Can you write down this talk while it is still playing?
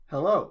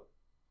Hello,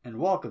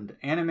 and welcome to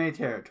Anime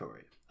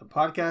Territory, a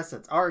podcast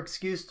that's our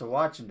excuse to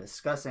watch and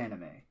discuss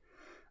anime.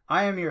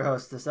 I am your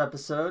host this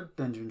episode,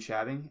 Benjamin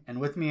Shabbing,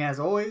 and with me as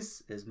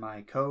always is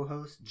my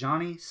co-host,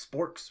 Johnny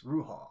Sporks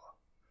Ruhal.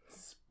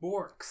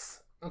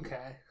 Sporks.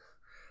 Okay.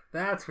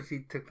 That's what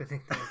you took the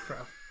nickname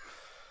from.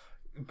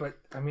 But,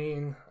 I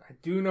mean, I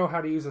do know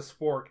how to use a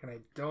spork, and I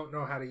don't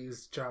know how to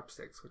use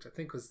chopsticks, which I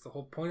think was the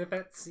whole point of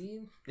that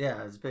scene.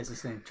 Yeah, it's basically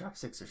saying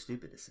chopsticks are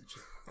stupid,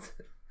 essentially.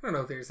 I don't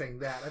know if they were saying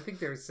that. I think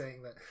they were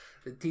saying that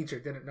the teacher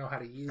didn't know how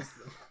to use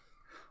them.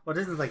 Well,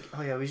 it isn't like,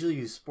 oh yeah, we usually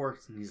use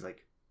sporks, and he's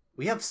like,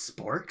 we have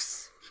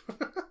sporks?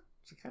 It's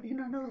like, how do you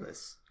not know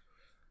this?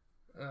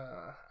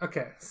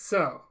 Okay,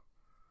 so.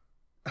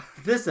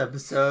 This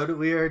episode,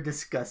 we are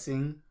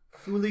discussing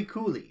Fooly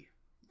Cooly.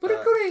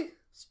 Fooly Cooly!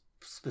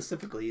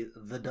 Specifically,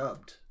 the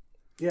dubbed.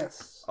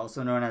 Yes.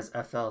 Also known as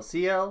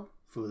FLCL,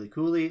 Fooly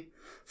Cooly.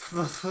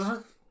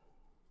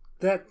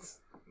 That's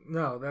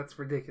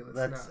ridiculous.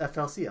 That's no.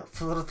 FLCL.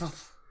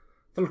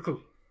 Fooly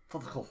Cool.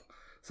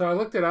 So I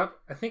looked it up.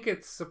 I think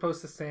it's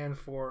supposed to stand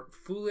for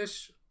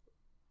foolish.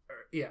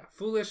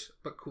 Foolish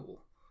but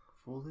cool.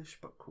 Foolish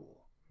but cool.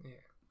 Yeah.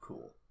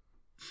 Cool.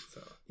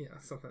 So,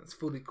 something that's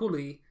Fooly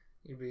Cooly.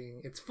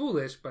 It's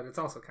foolish, but it's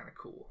also kind of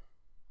cool.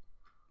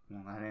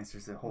 Well, that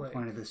answers the whole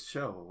point of this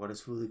show. What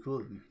does Fooly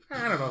Cooly mean?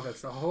 I don't know if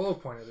that's the whole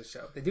point of the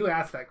show. They do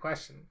ask that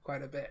question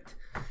quite a bit.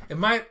 It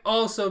might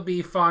also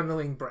be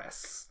fondling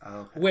breasts,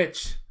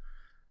 which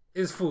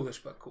is foolish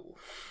but cool.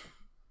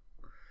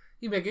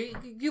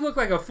 You look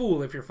like a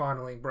fool if you're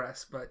fondling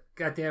breasts, but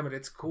goddammit,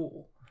 it's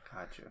cool.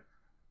 Gotcha.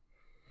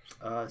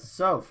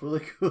 So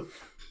Fooly Cooly.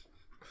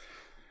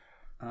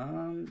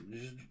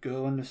 Just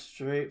go into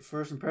straight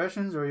first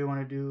impressions, or you want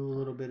to do a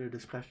little bit of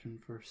discussion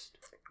first?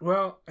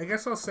 Well, I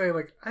guess I'll say,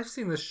 I've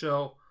seen this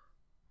show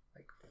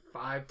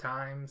 5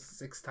 times,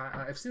 6 times.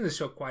 I've seen this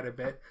show quite a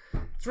bit.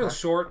 It's real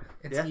short.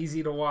 It's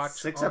easy to watch.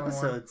 6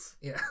 episodes.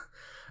 Yeah.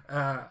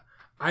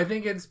 I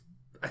think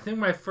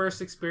my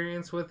first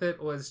experience with it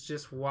was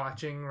just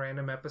watching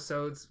random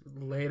episodes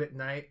late at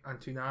night on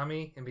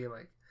Toonami and being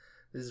like,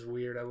 this is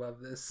weird. I love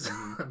this.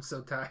 Mm-hmm. I'm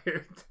so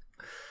tired.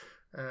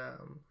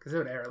 Because it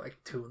would air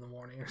at 2 a.m.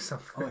 or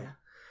something.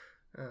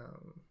 Oh, yeah.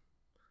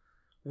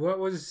 What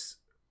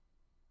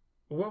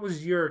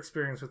was your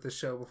experience with the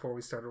show before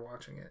we started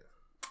watching it?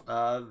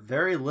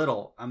 Very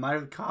little. I might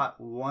have caught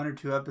 1 or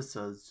 2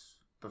 episodes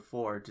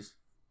before, just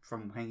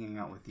from hanging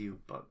out with you,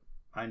 but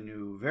I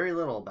knew very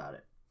little about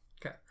it.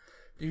 Okay.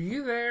 Were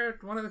you there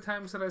one of the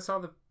times that I saw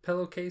the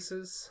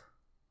pillowcases?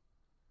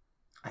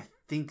 I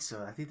think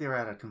so. I think they were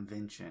at a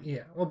convention.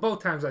 Yeah. Well,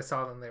 both times I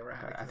saw them, they were at a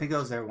convention. I think I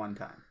was there one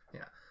time.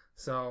 Yeah.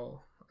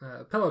 So,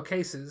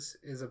 Pillowcases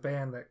is a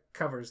band that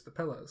covers the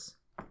Pillows.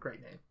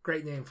 Great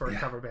name for a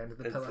cover band of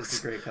the Pillows. It's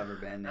a great cover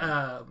band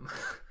name.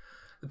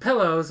 The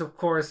Pillows, of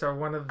course, are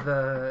one of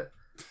the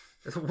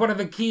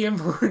key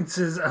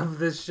influences of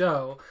this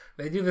show.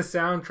 They do the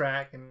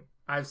soundtrack, and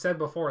I've said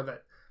before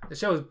that the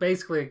show is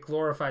basically a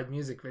glorified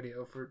music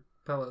video for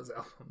Pillows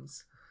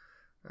albums.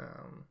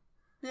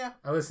 Yeah.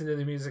 I listen to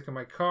the music in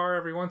my car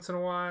every once in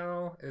a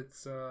while.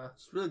 It's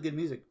really good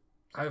music.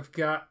 I've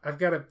got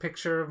a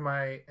picture of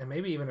and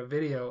maybe even a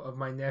video of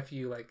my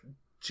nephew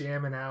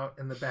jamming out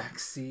in the back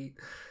seat,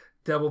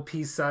 double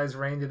piece size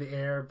Rain to the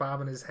Air,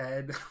 bobbing his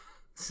head.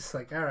 It's just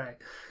all right,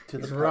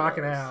 he's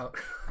rocking out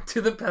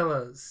to the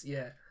Pillows.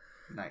 Yeah,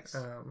 nice.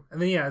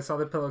 And then I saw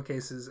the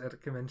Pillowcases at a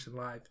convention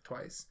live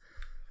twice.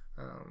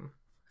 I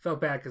felt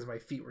bad because my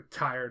feet were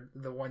tired.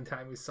 The one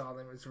time we saw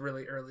them, it was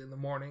really early in the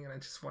morning, and I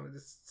just wanted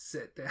to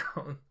sit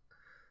down.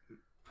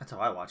 That's how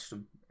I watched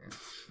them.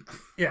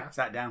 Yeah.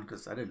 Sat down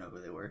because I didn't know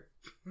who they were.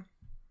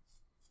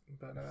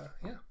 But,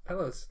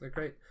 Pillows. They're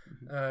great.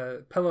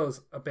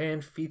 Pillows, a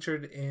band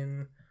featured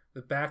in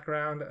the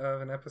background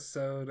of an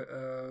episode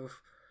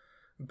of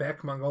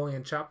Beck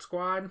Mongolian Chop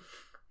Squad,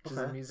 which is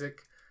a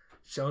music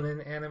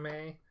shonen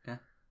anime. Yeah.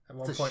 At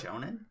one point,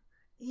 shonen?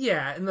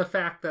 Yeah, and the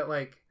fact that,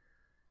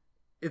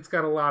 it's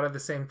got a lot of the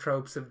same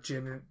tropes of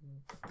Jin,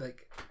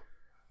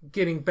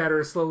 getting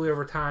better slowly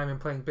over time and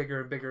playing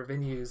bigger and bigger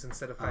venues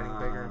instead of fighting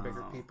bigger and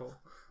bigger people.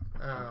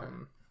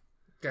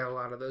 Got a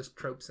lot of those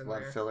tropes in there. A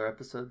lot of filler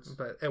episodes.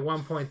 But at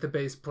one point, the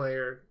bass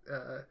player,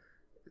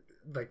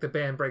 the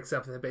band breaks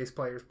up and the bass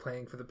player is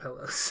playing for the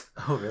Pillows.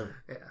 Oh, really?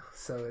 Yeah.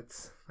 So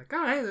it's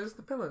hey, there's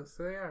the Pillows.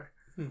 There they are.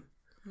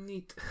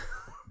 Neat.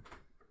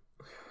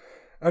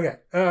 Okay.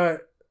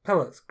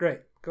 Pillows.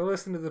 Great. Go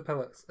listen to the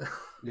Pillows.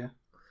 Yeah.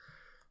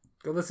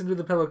 Go listen to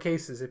the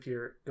Pillowcases if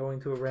you're going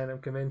to a random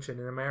convention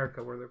in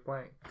America where they're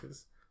playing,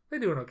 because they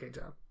do an okay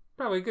job.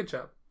 Probably a good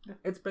job. Yeah.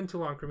 It's been too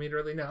long for me to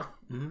really know.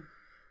 Mm-hmm.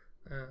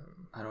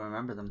 I don't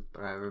remember them,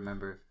 but I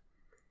remember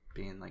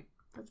being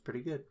that's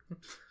pretty good.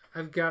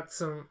 I've got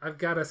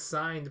a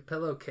signed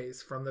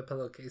pillowcase from the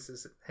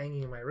Pillowcases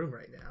hanging in my room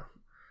right now.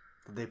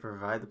 Did they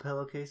provide the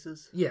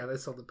pillowcases? Yeah, they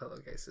sold the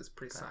Pillowcases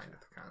pre-signed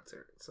at the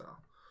concert, so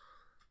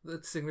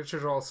the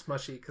signatures are all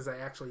smushy because I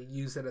actually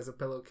use it as a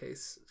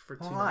pillowcase for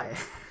 2 Why?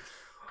 nights.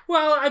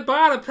 Well, I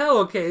bought a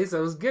pillowcase. I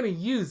was going to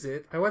use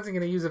it. I wasn't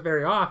going to use it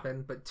very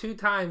often, but 2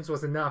 times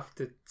was enough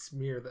to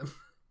smear them.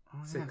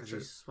 Oh, yeah, because you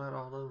sweat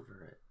all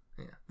over it.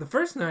 Yeah. The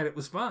first night, it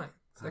was fine.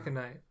 Second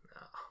night,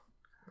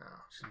 no.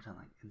 Should have done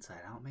like inside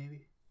out,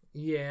 maybe?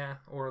 Yeah,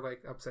 or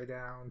like upside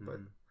down, but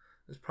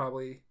I was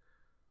probably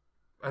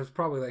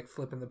like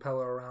flipping the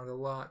pillow around a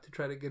lot to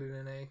try to get it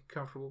in a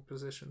comfortable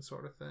position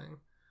sort of thing.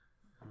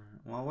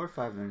 Well, we're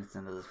 5 minutes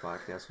into this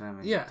podcast. We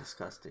haven't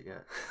discussed it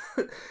yet.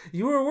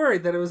 You were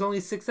worried that it was only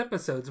 6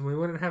 episodes and we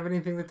wouldn't have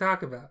anything to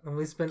talk about. And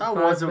we spent 5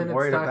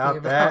 minutes talking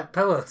about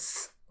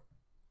pillows.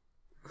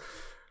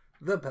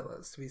 The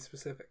pillows, to be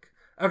specific.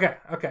 Okay.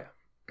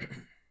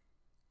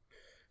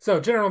 So,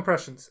 general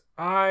impressions.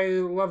 I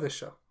love this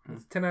show.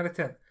 It's 10 out of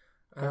 10.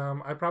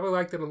 I probably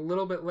liked it a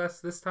little bit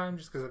less this time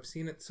just because I've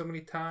seen it so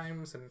many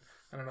times. And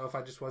I don't know if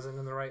I just wasn't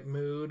in the right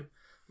mood.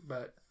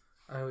 But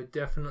I would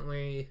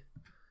definitely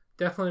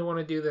want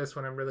to do this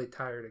when I'm really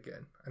tired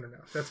again. I don't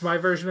know. That's my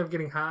version of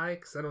getting high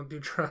because I don't do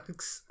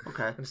drugs.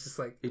 Okay. And it's just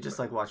like... You just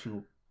like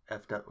watching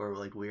effed up or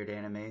like weird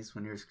animes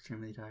when you're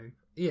extremely tired?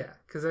 Yeah,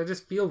 because I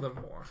just feel them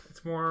more.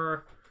 It's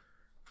more...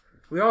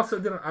 We also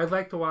didn't... I'd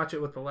like to watch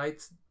it with the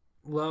lights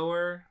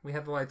lower. We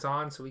have the lights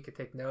on so we could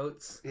take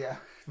notes. Yeah.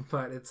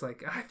 But it's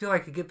like, I feel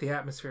like I could get the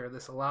atmosphere of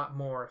this a lot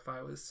more if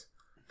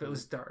it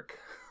was dark.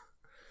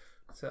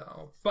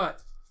 So,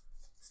 but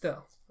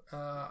still,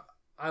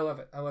 I love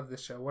it. I love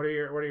this show. What are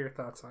your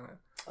thoughts on it?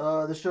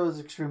 The show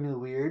is extremely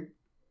weird.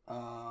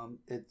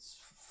 It's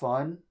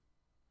fun.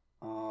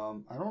 I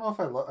don't know if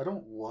I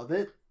don't love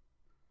it.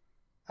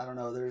 I don't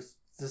know. This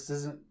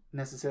isn't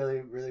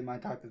necessarily really my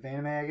type of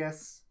anime, I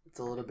guess. It's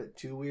a little bit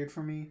too weird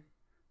for me.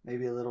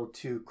 Maybe a little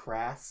too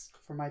crass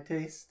for my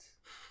taste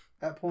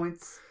at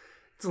points.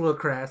 It's a little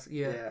crass,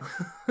 yeah.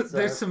 So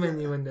there's some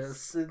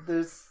innuendos.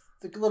 There's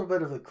a little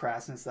bit of the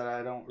crassness that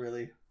I don't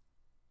really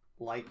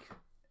like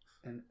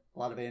in a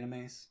lot of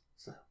animes.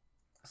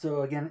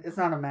 So again, it's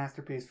not a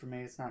masterpiece for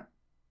me. It's not.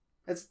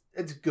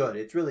 It's good.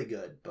 It's really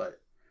good,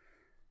 but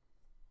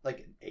like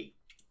an 8.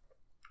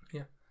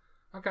 Yeah.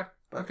 Okay.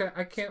 Okay.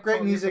 I can't.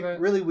 Great music.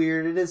 Really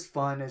weird. It is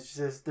fun. It's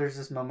just there's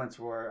just moments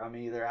where I'm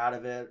either out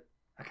of it.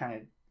 I kind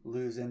of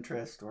lose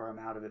interest, or I'm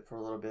out of it for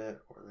a little bit,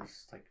 or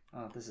there's like,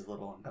 oh, this is a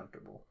little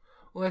uncomfortable.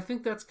 Well, I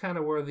think that's kind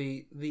of where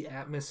the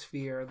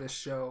atmosphere of this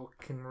show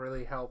can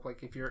really help.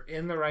 Like, if you're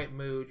in the right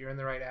mood, you're in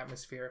the right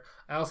atmosphere.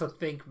 I also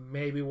think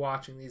maybe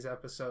watching these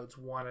episodes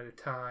one at a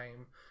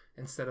time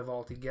instead of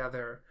all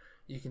together,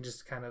 you can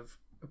just kind of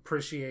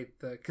appreciate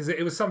because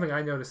it was something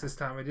I noticed this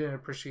time. I didn't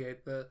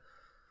appreciate the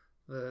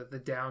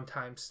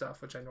downtime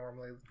stuff, which I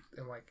normally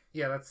am like,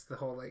 yeah, that's the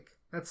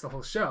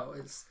whole show.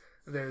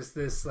 There's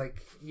this,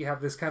 like, you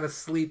have this kind of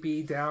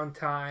sleepy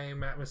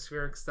downtime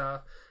atmospheric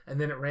stuff, and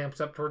then it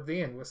ramps up toward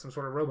the end with some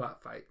sort of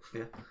robot fight.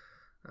 Yeah.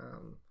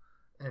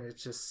 And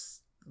it's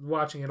just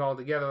watching it all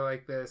together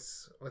like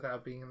this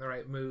without being in the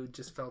right mood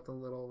just felt a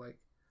little like,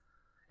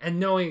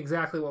 and knowing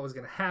exactly what was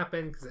going to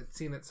happen because I'd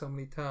seen it so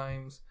many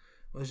times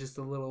was just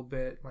a little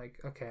bit like,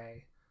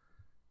 okay,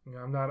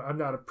 I'm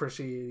not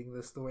appreciating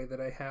this the way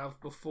that I have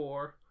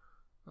before.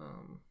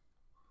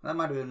 That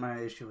might have been my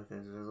issue with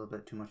it. There's a little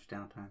bit too much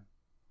downtime.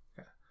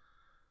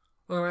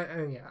 Well, I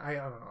don't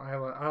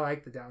know. I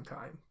like the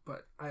downtime,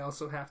 but I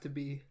also have to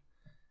be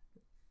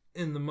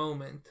in the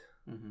moment.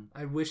 Mm-hmm.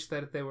 I wish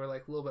that if they were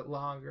like a little bit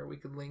longer, we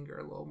could linger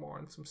a little more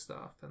on some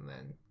stuff, and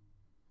then.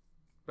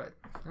 But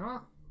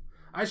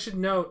I should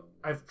note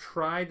I've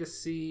tried to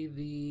see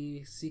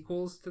the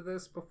sequels to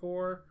this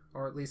before,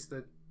 or at least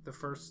the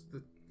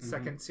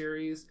second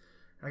series.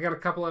 And I got a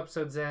couple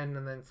episodes in,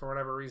 and then for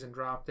whatever reason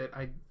dropped it.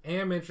 I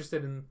am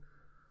interested in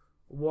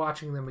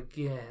watching them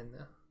again.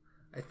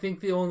 I think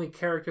the only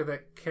character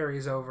that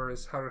carries over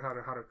is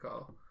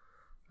Haruko.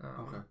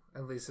 Okay.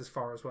 At least as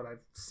far as what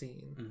I've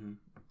seen.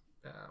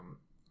 Mm-hmm.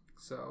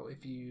 So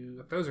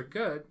if those are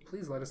good,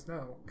 please let us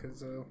know,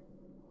 because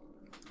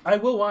I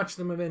will watch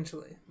them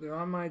eventually. They're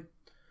on my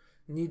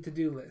need to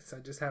do list. I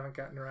just haven't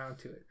gotten around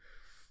to it.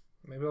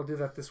 Maybe I'll do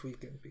that this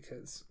weekend,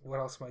 because what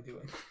else am I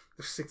doing?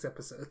 There's 6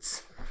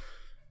 episodes.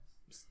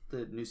 Is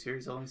the new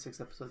series only 6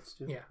 episodes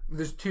too? Yeah,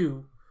 there's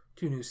two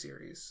new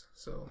series.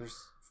 So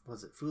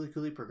was it Fooly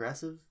Cooly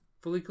Progressive?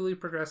 Fooly Cooly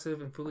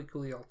Progressive and Fooly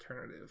Cooly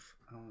Alternative.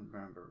 I don't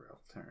remember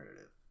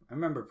Alternative. I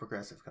remember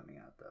Progressive coming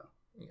out though.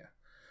 Yeah.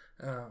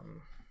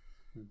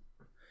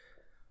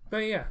 But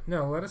yeah,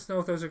 no, let us know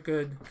if those are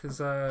good, because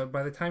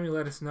by the time you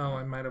let us know,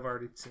 I might have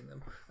already seen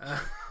them.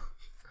 Let's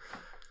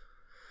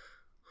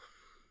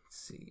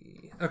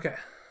see. Okay,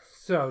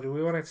 so do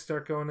we want to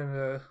start going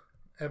into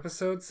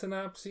episode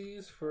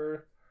synopses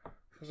for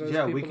those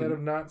people that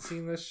have not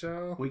seen this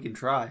show? We can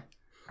try.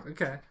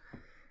 Okay.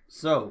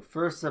 So,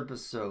 first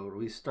episode,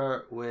 we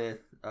start with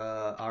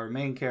our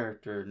main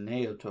character,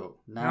 Naoto.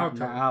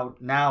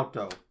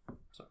 Naoto.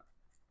 Sorry.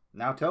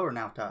 Naoto or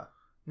Naota?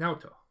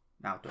 Naoto.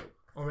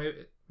 Or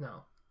maybe,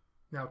 no.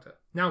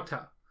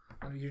 Naota.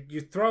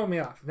 You're throwing me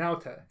off.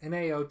 Naota.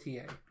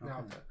 Naota.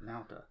 Naota.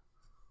 Naota.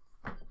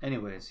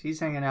 Anyways,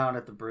 he's hanging out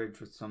at the bridge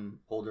with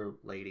some older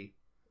lady.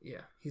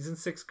 Yeah. He's in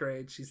 6th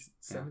grade. She's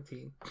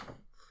 17.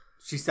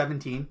 She's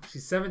 17?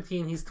 She's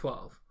 17, he's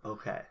 12.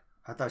 Okay.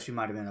 I thought she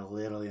might have been a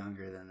little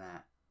younger than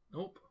that.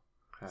 Nope.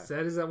 Okay.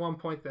 Said at one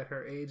point that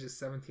her age is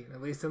 17,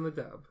 at least in the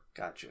dub.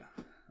 Gotcha.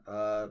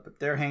 But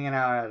they're hanging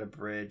out at a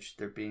bridge.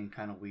 They're being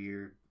kind of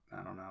weird.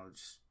 I don't know,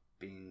 just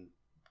being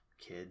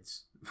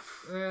kids.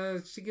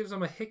 She gives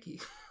him a hickey.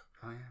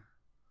 Oh, yeah.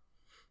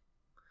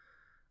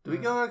 Do we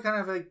go to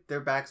kind of like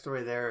their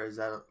backstory there, or is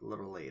that a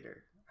little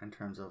later? In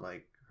terms of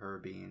like her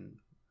being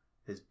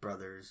his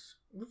brother's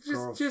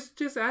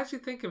Just as you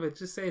think of it,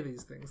 just say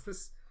these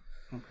things.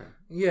 Okay.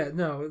 Yeah,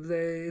 no,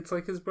 it's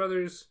like his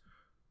brother's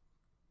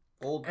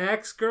old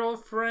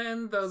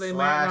ex-girlfriend, though they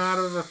might not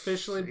have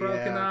officially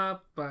broken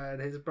up, but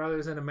his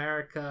brother's in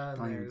America.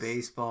 Playing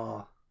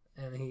baseball.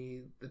 And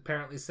he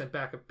apparently sent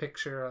back a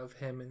picture of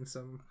him and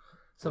some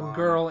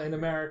girl in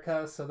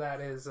America, so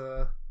that is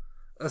a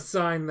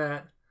sign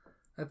that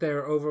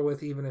they're over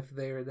with, even if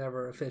they were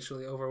never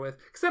officially over with.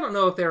 Because I don't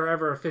know if they were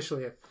ever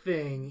officially a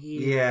thing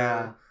either.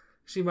 Yeah.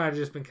 She might have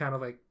just been kind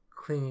of like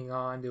clinging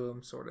on to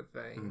him sort of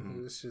thing. Mm-hmm.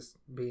 He was just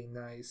being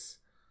nice.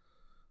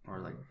 Or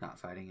like not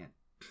fighting it.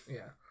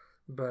 Yeah.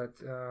 But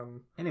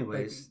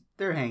anyways,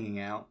 they're hanging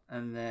out,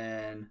 and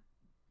then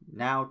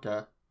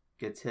Naota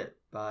gets hit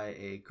by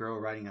a girl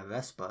riding a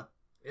Vespa.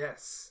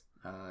 Yes.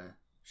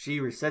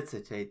 She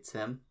resuscitates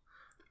him.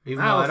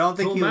 Even though I don't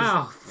think he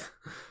was,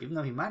 even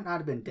though he might not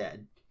have been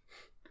dead.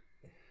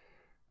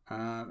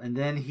 And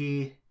then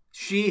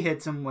she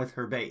hits him with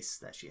her base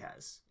that she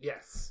has.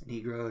 Yes. And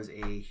he grows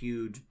a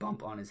huge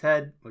bump on his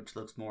head, which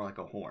looks more like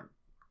a horn.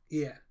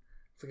 Yeah.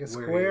 It's like a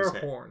square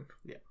horn.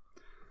 Yeah.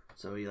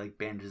 So he like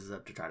bandages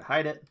up to try to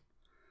hide it.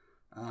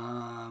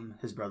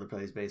 His brother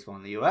plays baseball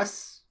in the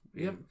U.S.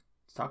 Yep.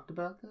 Talked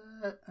about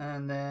that.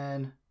 And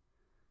then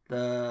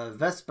the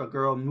Vespa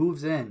girl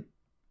moves in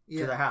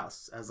to the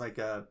house as like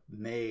a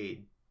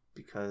maid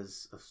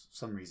because of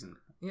some reason.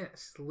 Yeah,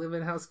 she's a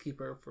live-in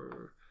housekeeper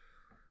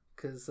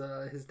because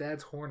his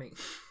dad's horny.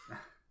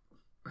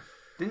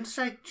 Didn't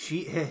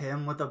she hit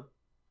him with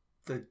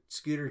the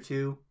scooter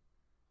too?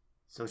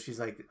 So she's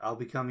like, I'll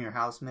become your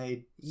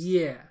housemaid?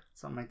 Yeah.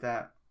 Something like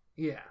that.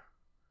 Yeah.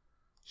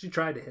 She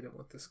tried to hit him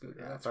with the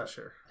scooter, that's for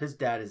sure. His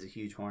dad is a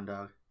huge horn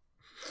dog.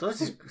 So it's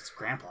his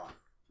grandpa.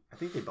 I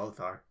think they both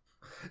are.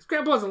 His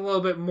grandpa's a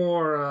little bit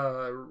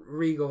more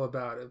regal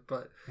about it,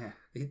 but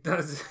he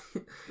does.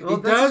 Well,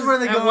 this is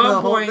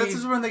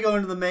when they go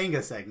into the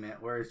manga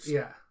segment where it's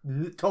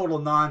total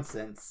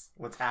nonsense.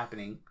 What's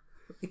happening?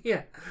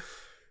 Yeah,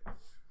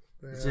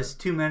 it's just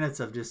 2 minutes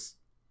of just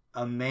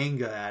a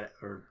manga at it.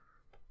 Or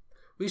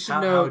we should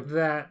note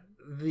that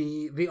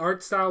the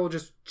art style will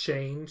just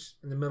change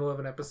in the middle of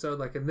an episode.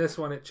 Like in this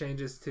one, it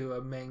changes to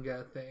a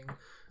manga thing.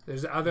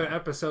 There's other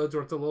episodes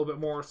where it's a little bit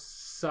more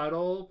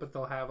subtle, but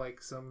they'll have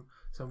like some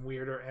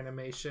weirder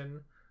animation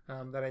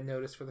that I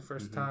noticed for the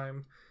first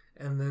time.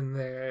 And then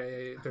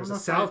there's a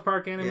South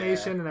Park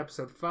animation in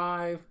episode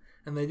 5,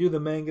 and they do the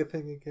manga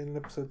thing again in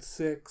episode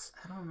 6.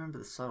 I don't remember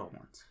the subtle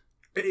ones.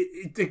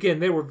 Again,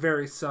 they were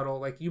very subtle.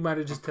 Like you might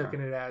have just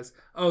taken it as,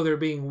 oh, they're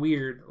being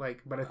weird.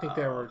 Like, but I think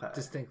they were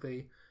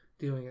distinctly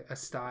doing a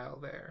style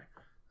there.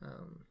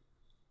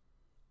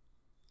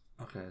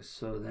 Okay,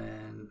 so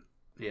then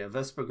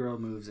Vespa girl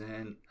moves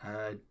in.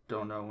 I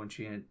don't know when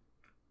she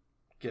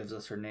gives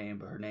us her name,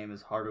 but her name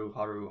is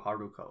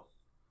Haruko.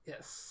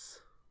 Yes.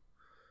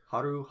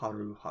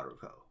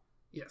 Haruko.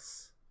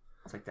 Yes.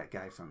 It's like that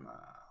guy from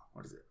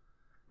what is it?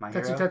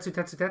 Tetsu.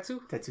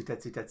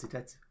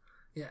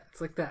 Yeah,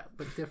 it's like that,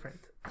 but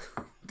different.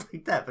 It's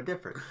like that, but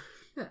different.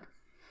 Yeah.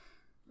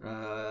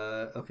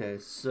 Okay,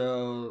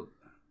 so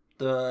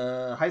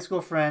the high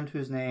school friend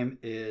whose name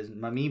is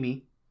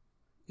Mamimi.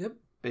 Yep.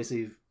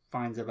 Basically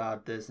finds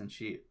about this and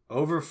she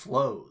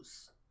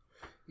overflows.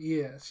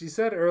 Yeah, she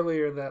said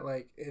earlier that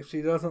like if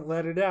she doesn't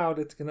let it out,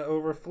 it's gonna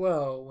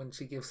overflow when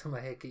she gives him a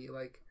hickey.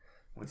 Like,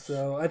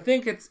 so I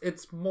think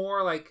it's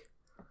more like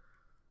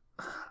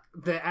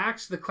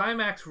the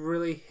climax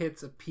really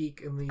hits a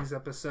peak in these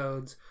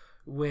episodes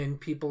when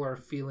people are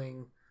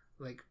feeling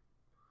like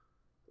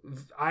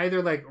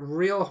either like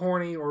real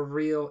horny or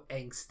real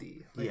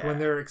angsty, like when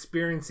they're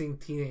experiencing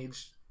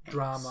teenage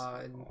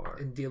drama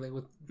and dealing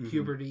with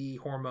puberty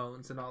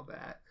hormones and all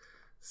that.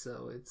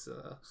 So it's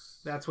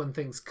that's when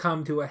things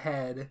come to a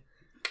head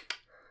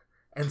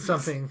and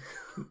something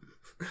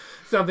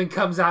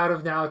comes out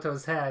of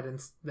Naoto's head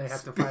and they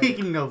have to fight it.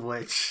 Speaking of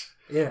which,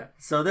 yeah.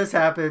 So this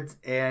happens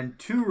and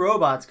 2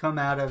 robots come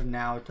out of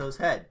Naoto's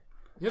head.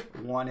 Yep.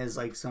 One is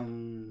like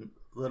some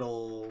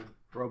little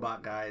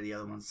robot guy, the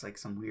other one's like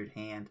some weird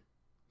hand.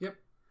 Yep.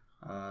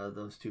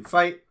 Those 2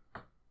 fight,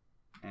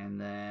 and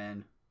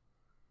then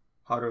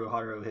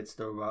Haru hits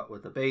the robot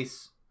with a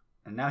base,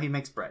 and now he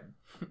makes bread.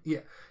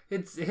 Yeah,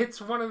 hits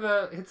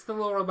the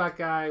little robot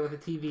guy with a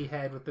TV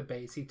head with the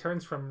base. He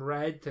turns from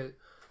red to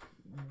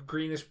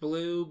greenish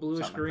blue,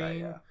 bluish something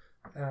green. Like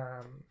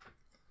that,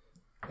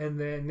 and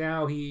then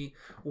now he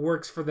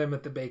works for them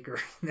at the bakery.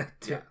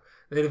 Too. Yeah.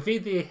 They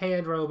defeat the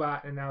hand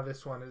robot, and now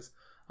this one is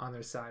on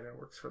their side and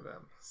works for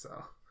them.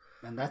 So,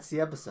 and that's the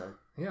episode.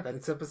 Yeah,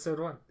 it's episode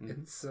 1.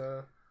 Mm-hmm.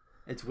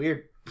 It's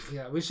weird.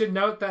 Yeah, we should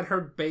note that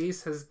her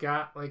base has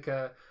got like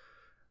a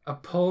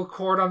pull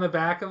cord on the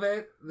back of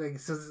it. Like,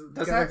 so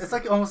it's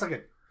like almost like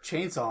a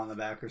chainsaw on the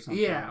back or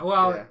something. Yeah,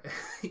 well,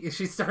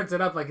 she starts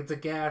it up like it's a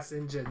gas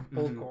engine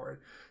pull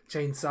cord,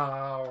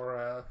 chainsaw or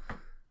a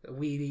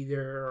weed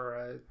eater or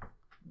a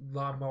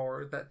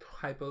lawnmower, that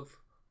type of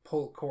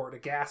pull cord, a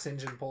gas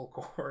engine pull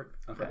cord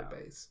for the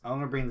base. I'm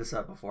going to bring this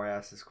up before I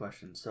ask this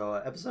question. So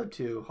episode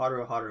 2,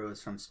 Haru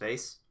is from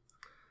space.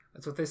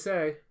 That's what they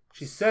say.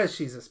 She says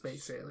she's a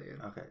space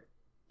alien. Okay.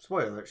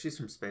 Spoiler alert, she's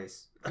from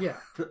space. Yeah.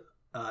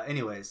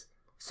 Anyways,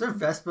 is there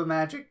Vespa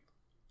magic?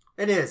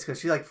 It is, because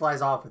she like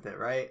flies off with it,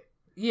 right?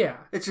 Yeah.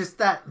 It's just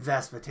that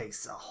Vespa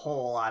takes a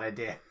whole lot of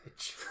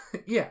damage.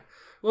 Yeah.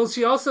 Well,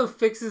 she also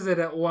fixes it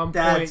at one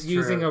point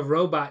using a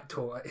robot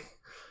toy.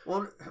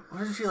 Well,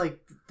 wasn't she like,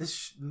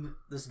 this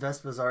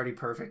Vespa's already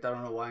perfect, I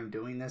don't know why I'm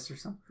doing this or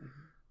something?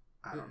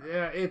 I don't know.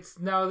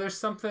 Yeah, there's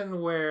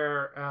something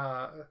where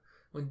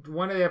when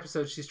one of the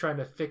episodes she's trying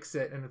to fix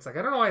it and it's like,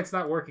 I don't know why it's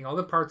not working, all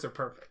the parts are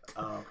perfect.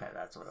 Oh, okay,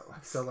 that's what it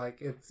was. So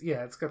like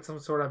it's got some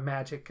sort of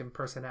magic and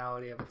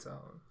personality of its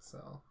own.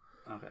 So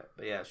okay,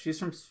 but yeah,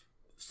 she's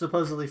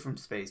supposedly from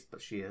space,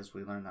 but she is,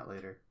 we learn that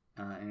later.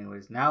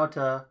 Anyways,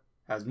 Naota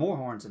has more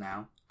horns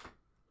now.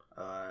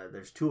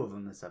 There's 2 of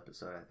them this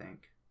episode, I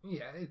think.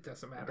 Yeah, it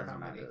doesn't matter how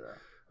many.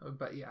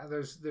 But yeah,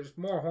 there's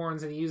more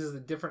horns, and he uses a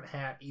different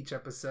hat each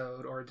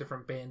episode, or a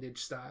different bandage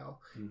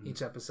style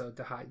each episode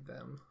to hide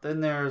them.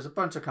 Then there's a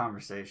bunch of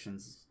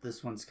conversations.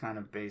 This one's kind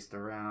of based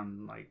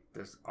around, like,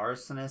 there's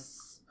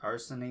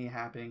arsony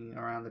happening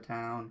around the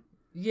town.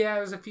 Yeah,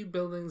 there's a few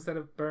buildings that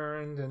have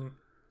burned, and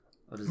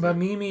but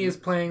Mimi is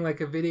playing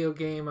like a video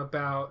game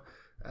about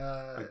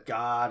a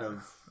god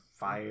of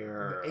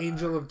fire, the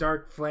angel of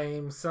dark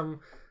flame, some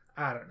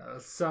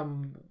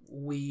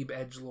weeb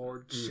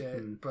edgelord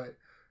shit, but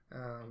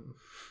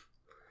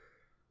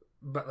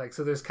like,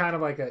 so there's kind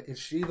of like is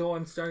she the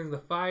one starting the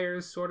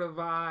fires sort of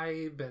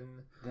vibe,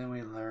 and then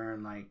we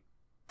learn like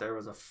there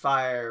was a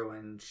fire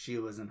when she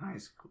was in high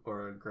school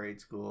or grade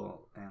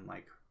school, and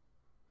like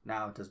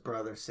Naota's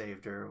brother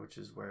saved her, which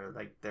is where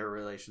like their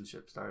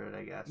relationship started,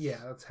 I guess. Yeah,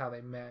 that's how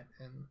they met,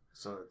 and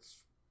so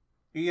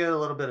you get a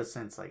little bit of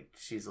sense like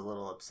she's a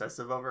little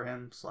obsessive over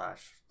him / like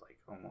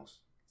almost,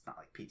 it's not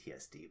like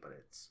PTSD, but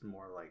it's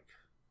more like,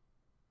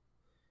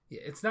 yeah,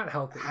 it's not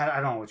healthy. I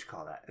don't know what you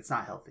call that. It's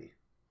not healthy.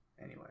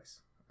 Anyways.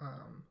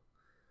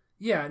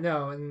 Yeah,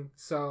 no, and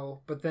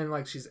so, but then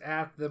like she's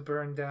at the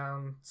burned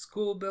down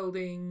school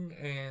building,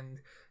 and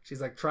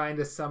she's like trying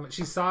to summon.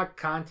 She saw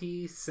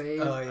Kanti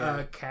save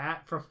a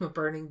cat from the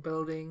burning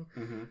building.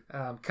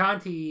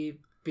 Kanti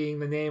being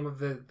the name of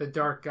the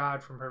dark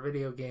god from her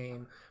video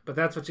game, but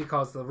that's what she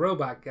calls the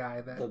robot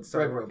guy that the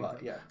red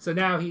robot. Yeah. So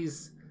now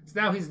he's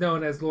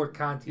known as Lord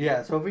Kanti.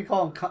 Yeah. So if we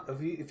call him,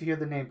 if you hear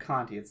the name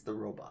Kanti, it's the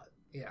robot.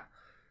 Yeah.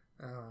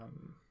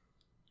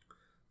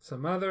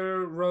 Some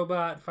other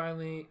robot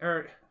finally,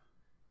 I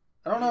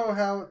don't know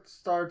how it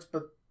starts,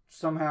 but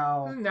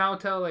somehow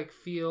Naota like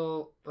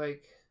feel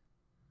like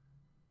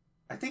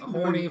I think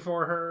horny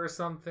for her or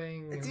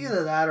something. It's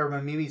either that or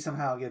Mimi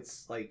somehow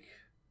gets like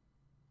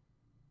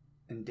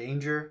in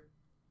danger.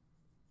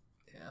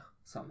 Yeah,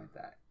 something like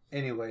that.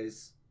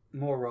 Anyways,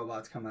 more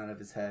robots come out of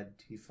his head.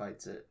 He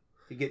fights it.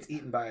 He gets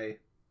eaten by.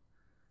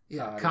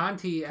 Yeah,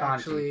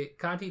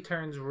 Kanti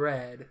turns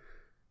red.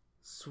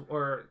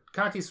 Or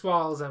Kanti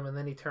swallows him, and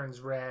then he turns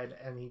red,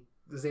 and he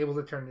is able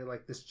to turn into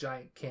like this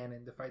giant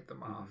cannon to fight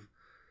them off.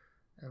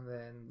 And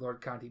then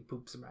Lord Kanti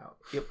poops him out.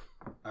 Yep,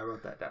 I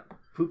wrote that down.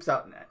 Poops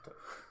out Naota.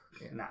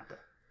 Yeah. Naota.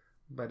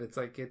 But it's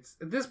like, at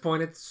this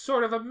point it's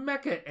sort of a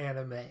mecha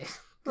anime.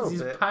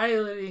 He's bit.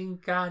 Piloting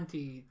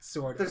Kanti,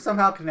 sort of. They're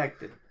somehow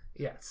connected.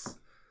 Yes.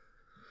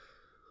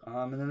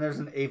 And then there's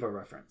an Ava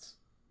reference.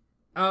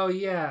 Oh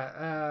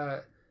yeah.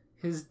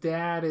 His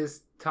dad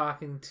is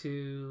talking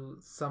to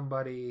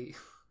somebody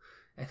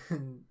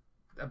and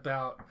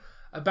about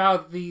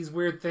these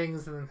weird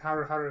things, and then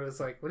Haru was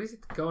like, what is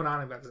it going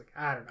on about? He's like,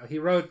 I don't know.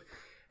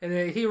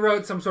 He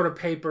wrote some sort of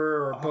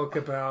paper or book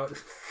about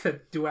the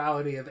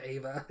duality of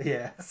Ava.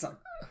 Yeah.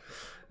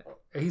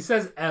 He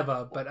says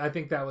Eva, but I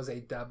think that was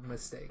a dub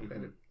mistake.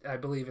 I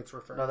believe it's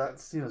referring to. No,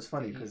 that's, it's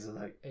funny because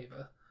like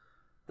Ava.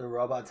 The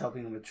robot's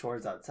helping him with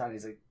chores outside.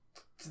 He's like,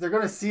 they're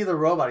going to see the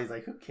robot. He's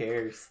like, who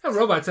cares? A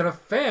robot's in a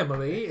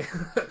family.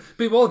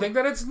 People will think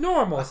that it's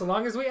normal so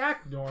long as we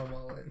act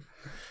normal. And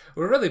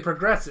we're really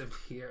progressive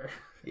here.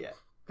 Yeah.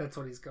 That's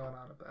what he's going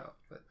on about.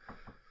 But...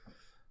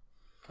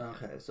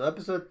 Okay, so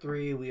episode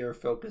 3, we are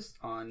focused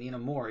on Nina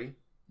Mori,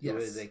 who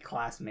Yes. is a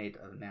classmate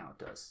of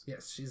Naota's.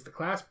 Yes, she's the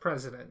class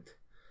president.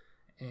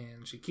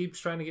 And she keeps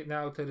trying to get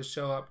Naota to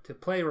show up to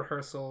play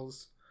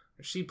rehearsals.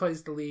 She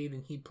plays the lead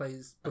and he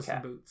plays Puss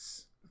in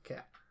Boots.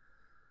 Cat.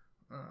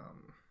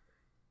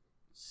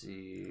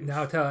 See,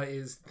 Naota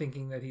is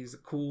thinking that he's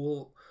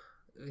cool,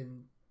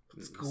 and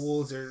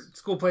school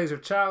plays are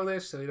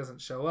childish, so he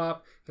doesn't show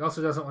up. He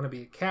also doesn't want to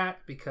be a cat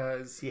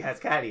because he has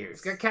cat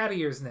ears. He's got cat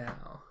ears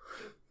now.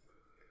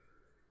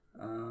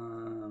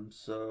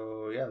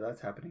 So yeah,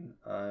 that's happening.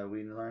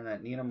 We learn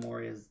that Nina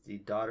Mori is the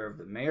daughter of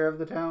the mayor of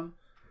the town,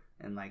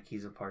 and like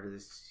he's a part of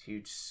this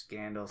huge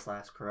scandal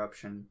 /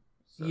 corruption.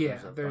 So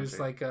there's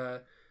like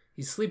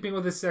he's sleeping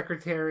with his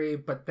secretary,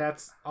 but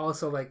that's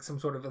also like some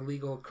sort of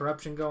illegal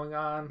corruption going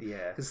on.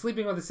 Yeah, because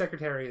sleeping with his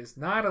secretary is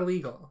not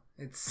illegal.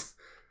 It's,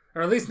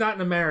 or at least not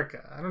in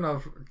America. I don't know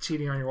if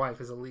cheating on your wife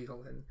is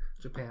illegal in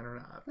Japan or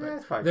not.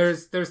 But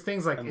there's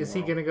things like, immoral. Is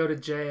he going to go to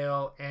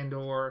jail, and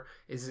or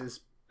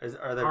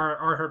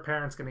are her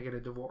parents going to get a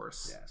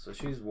divorce? Yeah, so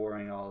she's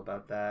worrying all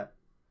about that.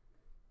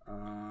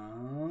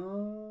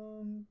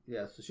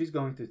 Yeah, so she's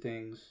going through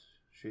things.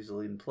 She's the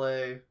lead in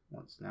play.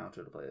 Wants Naoto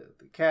to play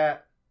the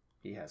cat.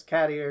 He has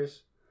cat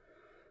ears.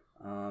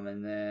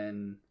 And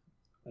then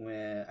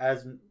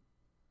as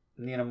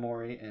Nina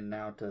Mori and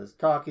Naoto's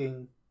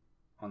talking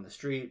on the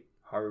street,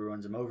 Haru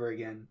runs him over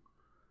again.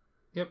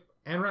 Yep,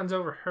 and runs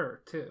over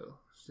her too.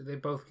 So they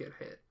both get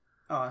hit.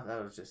 Oh,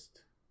 that was just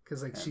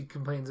because she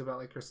complains about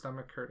like her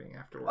stomach hurting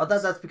afterwards. Oh,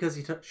 that's because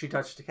she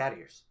touched the cat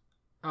ears.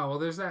 Oh well,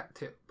 there's that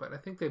too. But I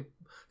think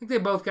they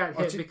both got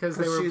hit because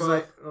they were both.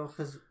 Like,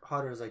 because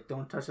Haru's like,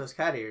 don't touch those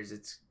cat ears.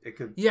 It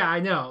could. Yeah, I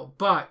know,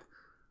 but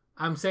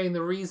I'm saying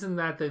the reason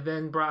that they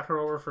then brought her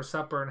over for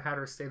supper and had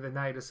her stay the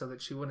night is so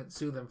that she wouldn't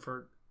sue them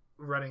for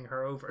running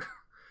her over.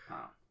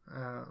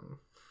 Oh.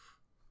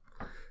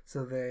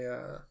 So they,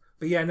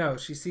 but yeah, no,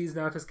 she sees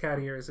Naoto's cat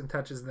ears and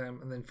touches them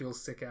and then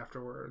feels sick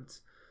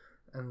afterwards.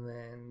 And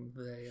then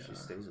she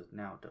stays with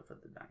Naoto for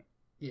the night.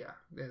 Yeah,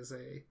 as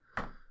a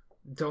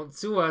don't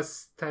sue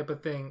us type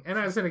of thing. And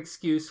as an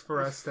excuse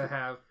for us to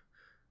have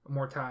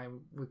more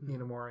time with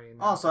Nina Mori. And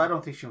also, I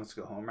don't think she wants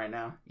to go home right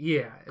now.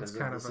 Yeah, it's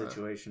kind of the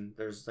situation.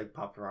 There's like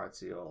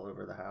paparazzi all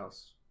over the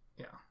house.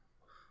 Yeah.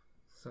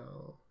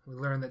 So we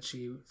learn that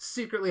she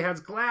secretly has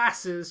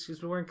glasses. She's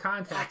been wearing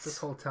contacts this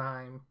whole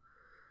time.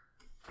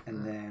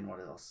 And then what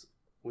else?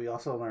 We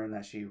also learned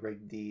that she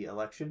rigged the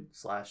election /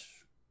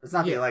 it's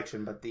not the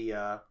election, but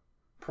the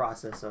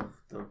process of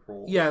the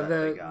roles. Yeah,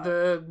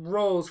 the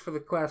roles for the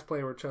class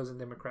play were chosen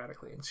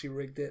democratically, and she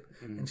rigged it.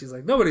 Mm-hmm. And she's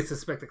like, nobody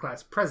suspect the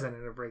class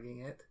president of rigging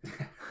it.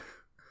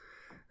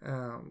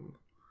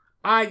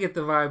 I get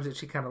the vibes that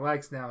she kind of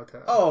likes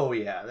Naoto. Oh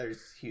yeah,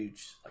 there's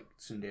huge like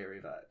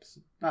tsundere vibes.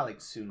 Not like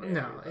tsundere.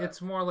 No,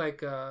 it's more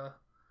like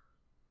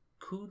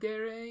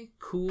kudere,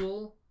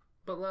 cool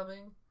but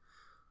loving.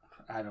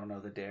 I don't know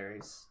the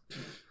dares.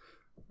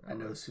 I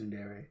know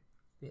tsundere.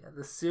 Yeah,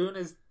 the soon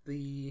is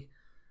the.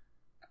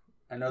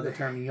 I know the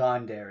term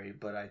yandere,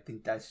 but I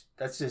think that's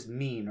just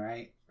mean,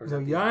 right? No,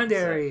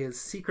 yandere is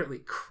secretly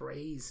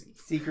crazy.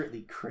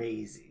 Secretly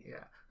crazy.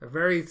 Yeah, they're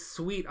very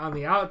sweet on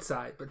the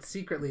outside, but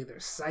secretly they're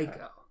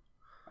psycho.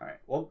 All right.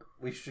 Well,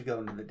 we should go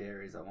into the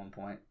dares at one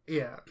point.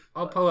 Yeah,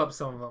 I'll pull up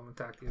some of them and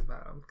talk to you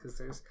about them because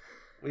there's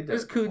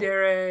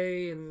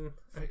kudere and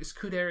is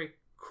kudere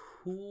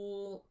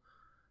cool.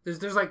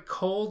 There's like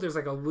cold. There's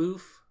like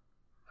aloof,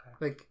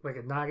 like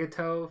a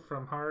Nagato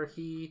from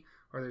Haruhi,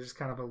 or they're just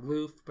kind of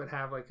aloof but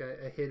have like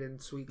a hidden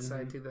sweet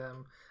side to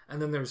them.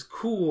 And then there's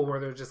cool, where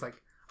they're just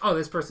like, oh,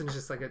 this person is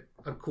just like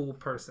a cool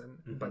person,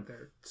 but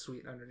they're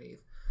sweet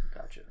underneath.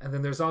 Gotcha. And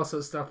then there's also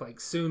stuff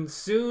like soon,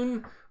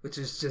 which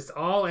is just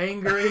all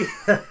angry.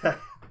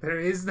 There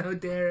is no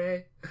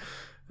dere.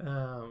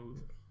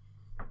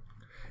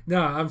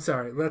 No, I'm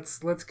sorry.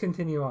 Let's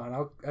continue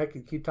on. I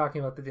could keep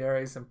talking about the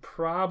dares and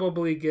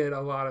probably get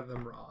a lot of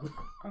them wrong.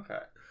 Okay,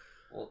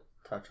 we'll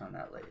touch on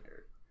that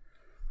later.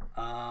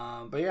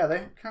 But yeah,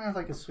 they kind of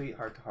like a sweet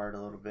heart to heart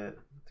a little bit,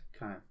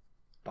 kind of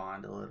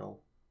bond a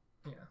little.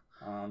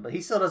 Yeah. But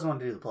he still doesn't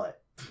want to do the play.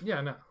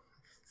 Yeah, no.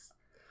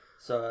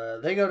 So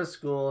they go to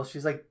school.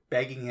 She's like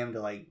begging him to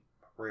like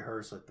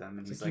rehearse with them,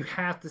 and he's like, "You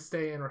have to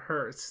stay and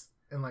rehearse."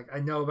 And like, I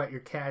know about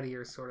your cat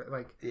ears, sort of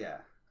like. Yeah.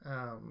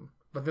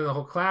 But then the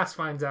whole class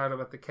finds out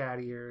about the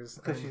cat ears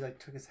because she like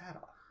took his hat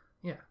off.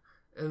 Yeah,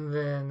 and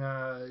then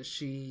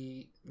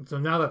so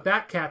now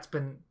that cat's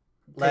been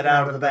let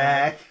out of the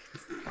bag,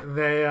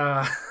 they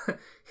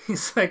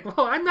he's like,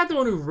 well, I'm not the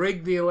one who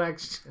rigged the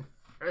election.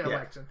 You're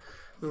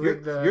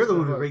the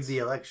one who rigged the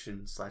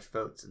election /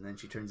 votes, and then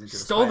she turns into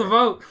stole the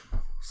vote.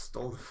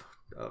 Stole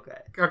the vote.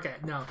 Okay,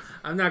 no,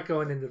 I'm not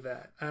going into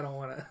that. I don't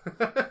want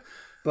to.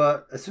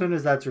 But as soon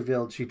as that's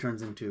revealed, she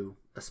turns into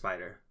a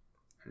spider,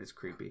 and it's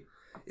creepy.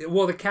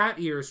 Well, the cat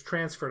ears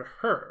transfer to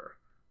her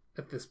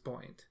at this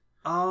point.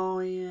 Oh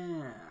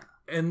yeah.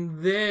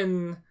 And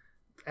then,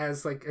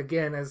 as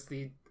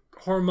the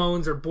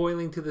hormones are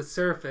boiling to the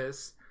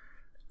surface,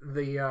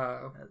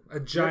 a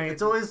giant.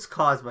 It's always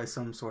caused by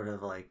some sort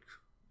of like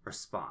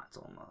response,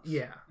 almost.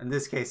 Yeah. In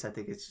this case, I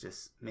think it's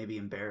just maybe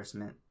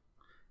embarrassment.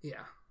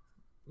 Yeah.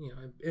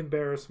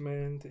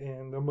 Embarrassment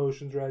and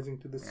emotions rising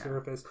to the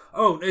surface.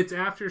 Oh, it's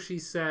after she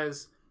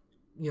says,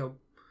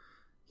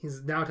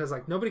 Naoto's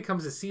like, nobody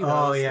comes to see those.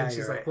 Oh, yeah, and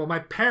she's like, right. well, my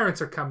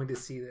parents are coming to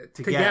see it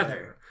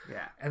together.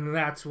 Yeah. And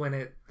that's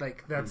when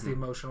that's the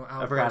emotional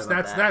outburst. I forgot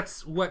about that.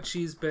 That's what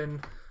she's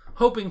been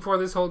hoping for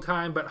this whole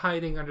time, but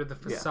hiding under the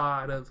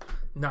facade of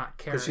not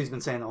caring. Because she's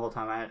been saying the whole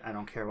time, I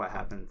don't care what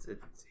happens.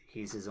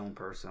 He's his own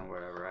person or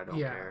whatever. I don't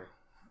care.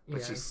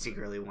 But she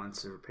secretly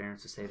wants her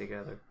parents to stay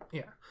together.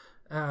 Yeah.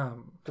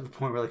 To the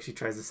point where like she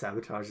tries to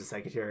sabotage the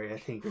secretary, I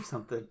think, or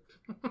something.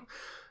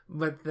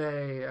 But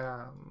they,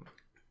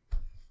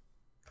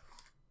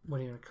 what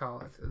do you want to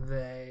call it?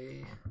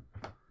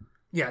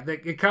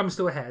 It comes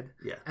to a head.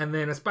 Yeah. And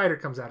then a spider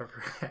comes out of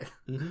her head.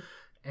 Mm-hmm.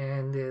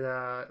 And it,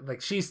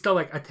 like, she's still,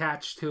 like,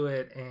 attached to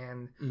it,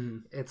 and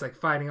it's, like,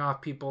 fighting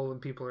off people,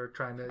 and people are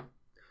trying to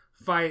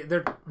fight.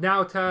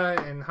 Naota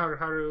and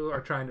Haru are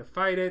trying to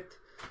fight it,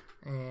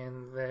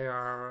 and they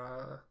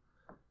are,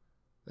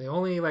 they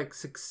only, like,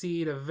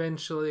 succeed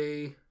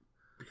eventually.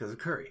 Because of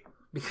Curry.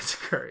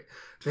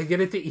 They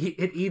get it to eat.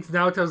 It eats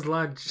Naoto's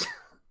lunch.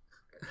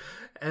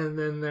 And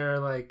then they're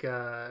like,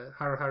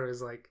 Haru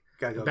is like,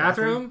 Gotta go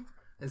bathroom?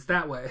 It's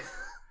that way.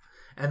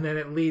 And then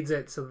it leads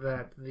it so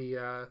that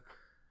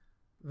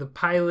the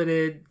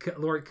piloted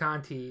Lord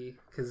Conti,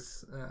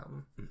 because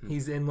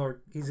he's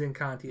in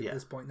Conti at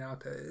this point.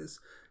 Naota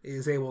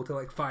is able to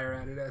like fire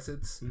at it as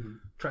it's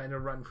trying to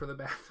run for the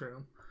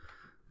bathroom.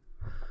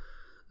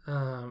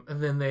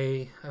 And then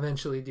they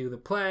eventually do the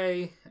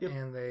play,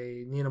 and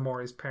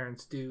Ninamori's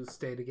parents do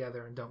stay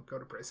together and don't go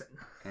to prison.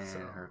 And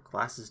her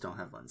glasses don't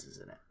have lenses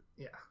in it.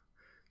 Yeah,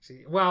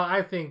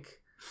 I think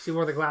she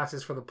wore the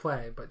glasses for the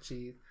play, but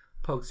she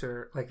pokes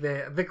her like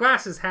the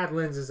glasses had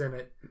lenses in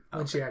it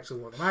when she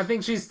actually wore them. I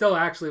think she still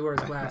actually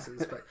wears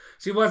glasses, but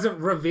she wasn't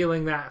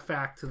revealing that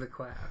fact to the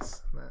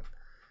class.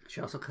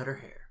 She also cut her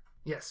hair.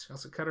 Yes, she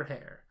also cut her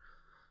hair.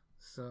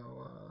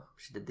 So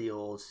she did the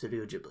old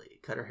Studio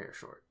Ghibli, cut her hair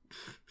short.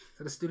 Is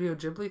that a Studio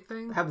Ghibli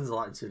thing? It happens a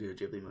lot in Studio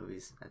Ghibli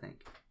movies, I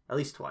think. At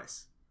least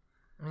twice.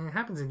 I mean, it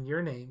happens in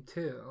Your Name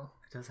too.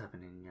 It does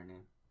happen in Your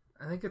Name.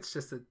 I think it's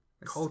just a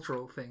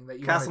cultural thing that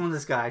you. Castle in the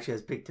Sky, she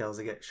has pigtails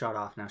that get shot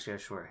off. Now she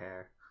has short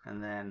hair.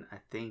 And then I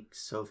think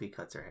Sophie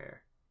cuts her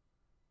hair.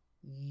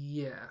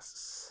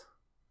 Yes.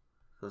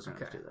 Those are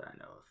the two that I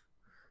know of.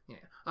 Yeah.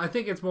 I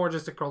think it's more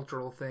just a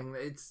cultural thing.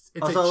 It's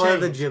also, a lot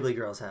of the Ghibli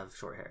girls have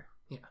short hair.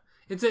 Yeah.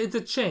 It's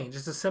a change.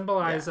 It's a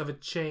symbolize of a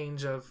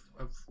change of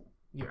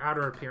your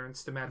outer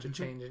appearance to match a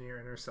change in your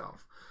inner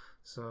self.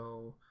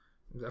 So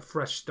a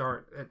fresh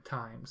start at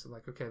times.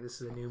 Like, okay,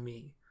 this is a new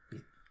me.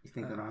 You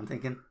think what I'm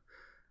thinking?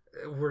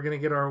 We're going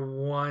to get our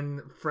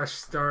one fresh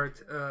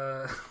start.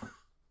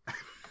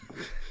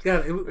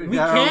 God, we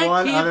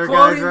can't keep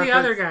quoting the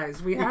other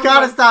guys. You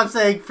gotta stop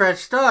saying fresh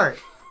start.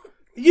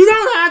 You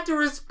don't have to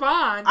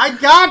respond. I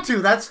got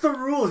to. That's the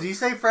rules. You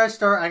say fresh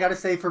start, I gotta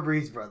say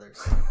Febreze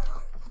Brothers.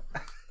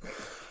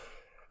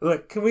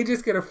 Look, can we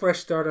just get a fresh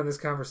start on this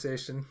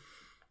conversation?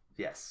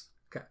 Yes.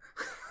 Okay.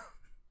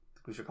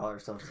 We should call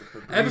ourselves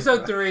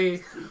Episode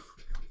 3.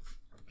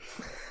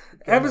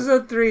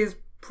 Episode 3 is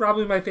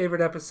probably my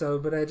favorite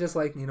episode, but I just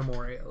like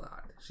Ninamori a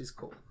lot. She's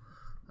cool.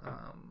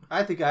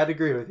 I think I'd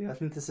agree with you. I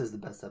think this is the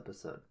best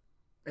episode.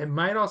 It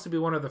might also be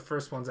one of the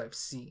first ones I've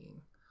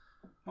seen.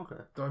 Okay.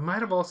 Though I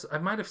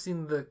might have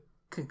seen the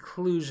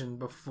conclusion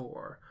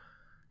before,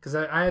 because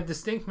I have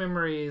distinct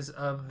memories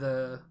of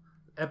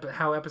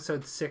how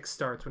episode 6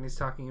 starts when he's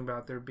talking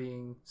about there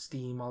being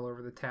steam all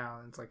over the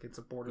town. It's like it's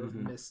a border of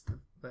mist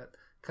that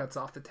cuts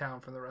off the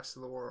town from the rest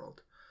of the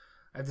world.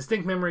 I have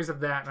distinct memories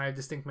of that, and I have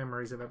distinct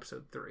memories of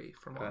episode 3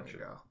 from long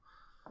ago.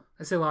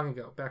 I say long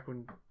ago, back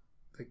when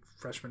like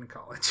freshman in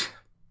college.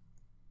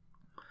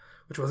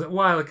 Which was a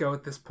while ago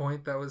at this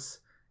point. That was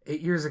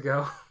 8 years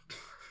ago.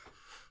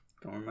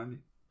 Don't remind me.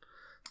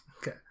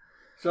 Okay.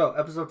 So,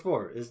 episode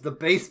 4 is the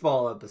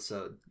baseball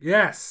episode.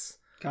 Yes.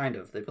 Kind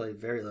of. They play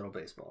very little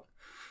baseball.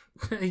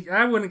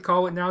 I wouldn't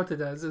call what Naota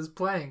does as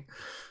playing.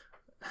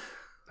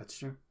 That's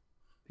true.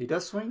 He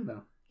does swing,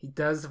 though. He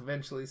does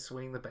eventually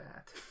swing the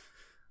bat.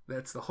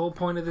 That's the whole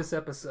point of this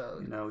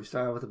episode. You know, we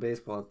started with a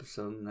baseball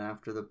episode, and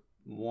after the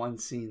one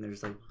scene,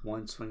 there's like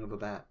one swing of a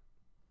bat.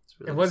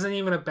 It wasn't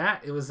even a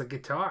bat. It was a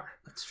guitar.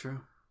 That's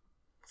true.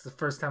 It's the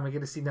first time we get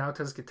to see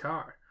Naota's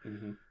guitar.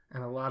 Mm-hmm.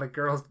 And a lot of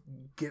girls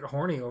get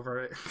horny over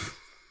it.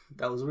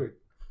 That was weird.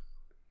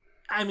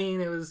 I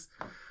mean, it's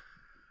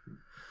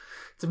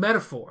a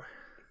metaphor.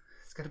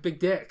 It's got a big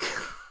dick.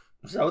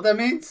 Is that what that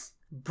means?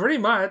 Pretty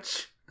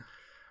much.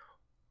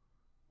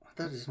 I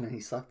thought it just meant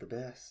he slapped the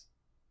bass.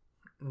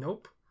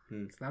 Nope.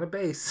 It's not a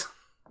bass.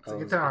 It's a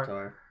guitar.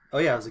 guitar. Oh,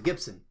 yeah, it was a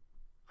Gibson.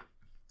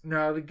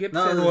 No, the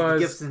Gibson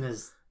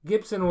was... The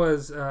Gibson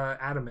was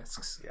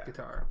Adamisk's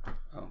guitar.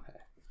 Okay.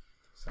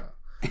 So,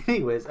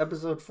 anyways,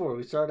 episode 4,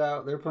 we start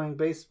out, they're playing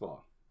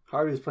baseball.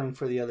 Harvey's playing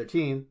for the other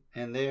team,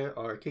 and they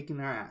are kicking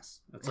their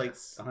ass. It's like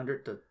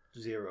 100-0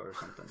 or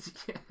something.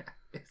 Yeah,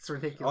 it's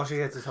ridiculous. All she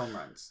gets is home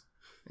runs.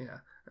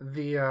 Yeah.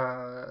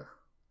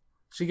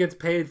 She gets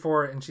paid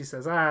for it, and she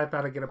says, I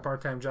thought I'd get a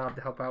part-time job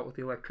to help out with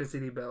the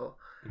electricity bill.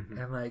 Mm-hmm.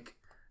 And, like,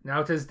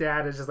 Naota's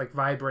dad is just, like,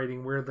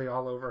 vibrating weirdly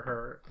all over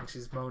her, and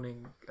she's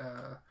moaning.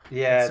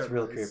 Yeah, it's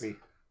real creepy.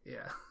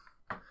 Yeah.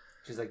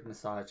 She's like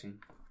massaging.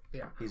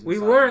 Yeah. We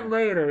learn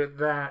later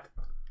that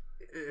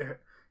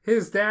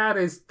his dad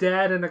is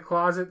dead in a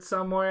closet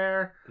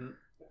somewhere.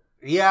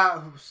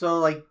 Yeah, so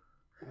like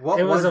what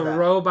it was a that?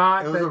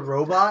 robot. It was a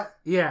robot?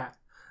 Yeah.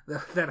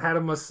 That had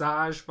a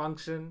massage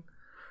function.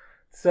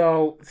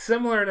 So,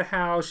 similar to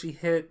how she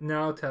hit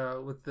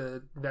Naoto with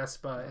the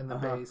Vespa and the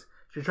base,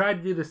 she tried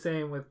to do the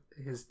same with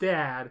his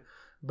dad,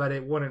 but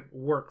it wouldn't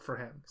work for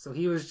him. So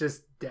he was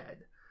just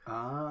dead.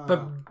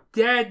 But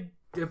dead,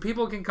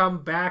 people can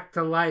come back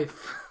to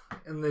life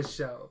in this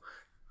show.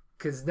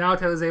 Because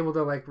Naoto is able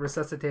to, like,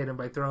 resuscitate him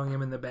by throwing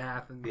him in the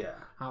bath and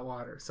hot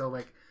water. So,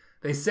 like,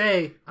 they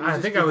say, I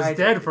think I was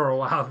dead for a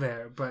while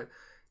there, but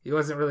he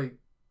wasn't really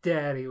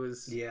dead. He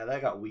was... Yeah,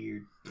 that got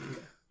weird.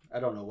 I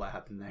don't know what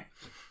happened there.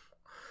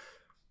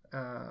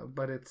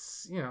 But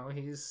it's, you know,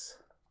 he's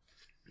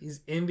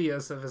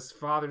envious of his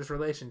father's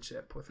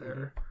relationship with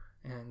her.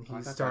 And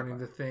he's starting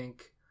to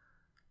think,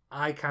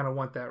 I kind of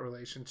want that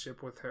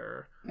relationship with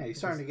her. Yeah, he's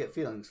starting to get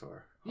feelings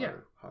for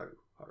her.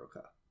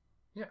 Haruka.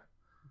 Yeah.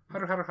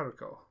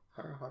 Haruko.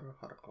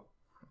 Haruko.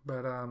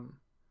 But, I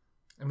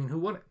mean, who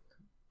wouldn't?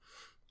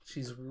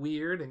 She's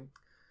weird and...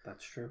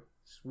 That's true.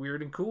 She's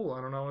weird and cool.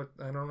 I don't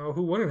know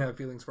who wouldn't have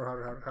feelings for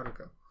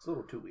Haruko. It's a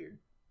little too weird.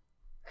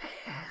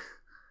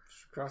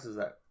 She crosses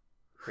that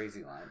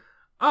crazy line.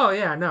 Oh,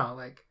 yeah, no.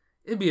 Like,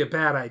 it'd be a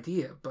bad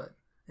idea, but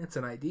it's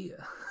an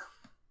idea.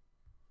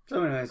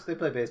 So anyways, they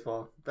play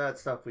baseball. That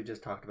stuff we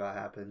just talked about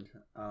happened.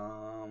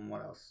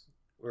 What else?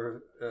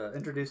 We're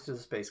introduced to the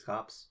space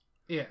cops.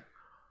 Yeah.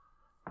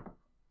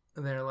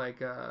 And they're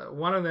like,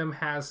 one of them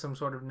has some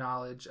sort of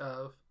knowledge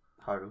of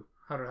Haru.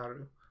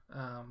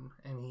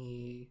 And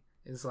he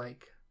is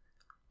like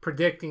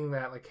predicting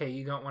that, like, hey,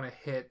 you don't want to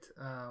hit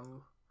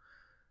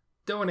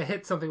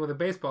something with a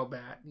baseball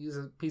bat. Use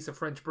a piece of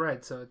French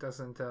bread so it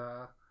doesn't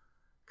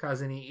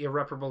cause any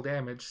irreparable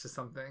damage to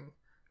something.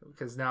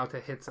 Because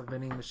Naoto hits a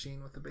vending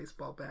machine with a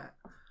baseball bat.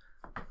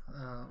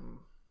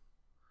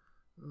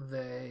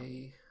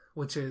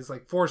 Which is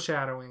like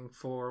foreshadowing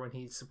for when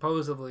he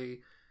supposedly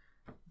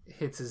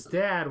hits his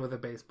dad with a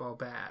baseball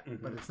bat.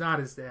 Mm-hmm. But it's not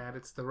his dad,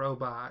 it's the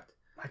robot.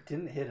 I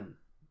didn't hit him.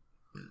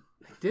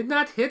 I did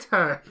not hit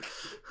her.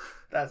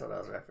 That's what I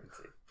was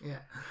referencing.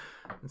 Yeah.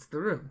 It's the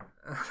room.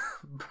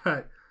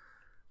 But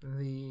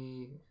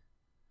he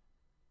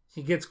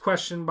gets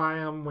questioned by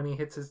him when he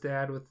hits his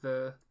dad with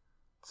the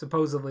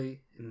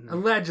supposedly,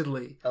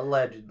 allegedly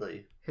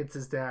hits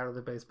his dad with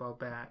a baseball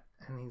bat,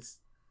 and he's,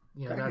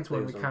 you know, that's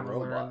when we kind of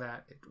learn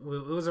that it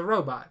was a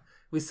robot.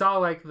 We saw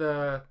like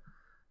the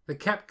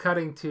kept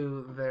cutting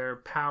to their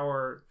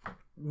power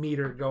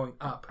meter going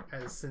up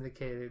as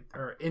indicated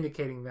or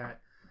indicating that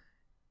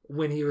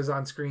when he was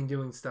on screen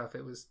doing stuff,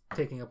 it was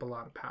taking up a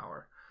lot of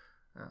power.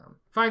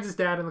 Finds his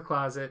dad in the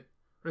closet,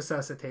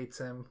 resuscitates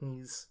him.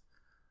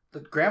 The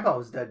grandpa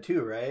was dead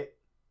too, right?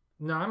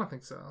 No, I don't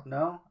think so.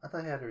 No? I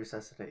thought he had to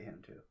resuscitate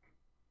him too.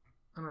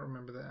 I don't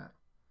remember that.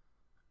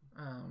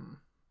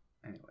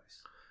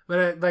 Anyways.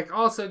 But like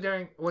also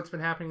during what's been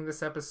happening in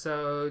this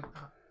episode,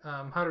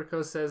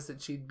 Haruko says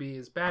that she'd be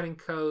his batting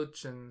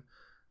coach, and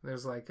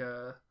there's like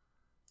a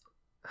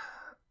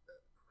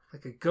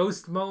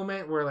ghost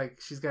moment where like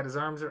she's got his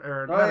arms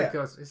a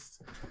ghost. It's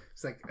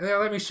like,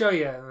 let me show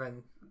you, and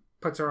then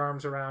puts her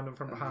arms around him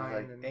from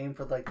behind. Like, aim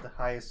for like the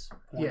highest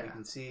point you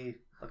can see.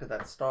 Look at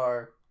that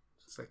star.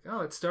 It's like,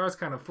 oh, that star's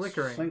kind of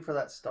flickering. Swing for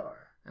that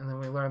star. And then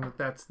we learn that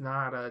that's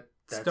not a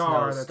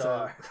star.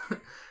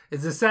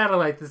 It's a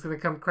satellite that's going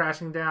to come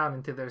crashing down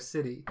into their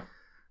city.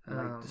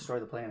 And destroy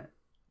the planet.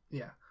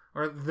 Yeah.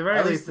 Or at the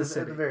very least the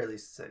city. At the very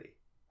least the city.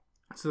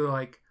 So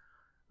like,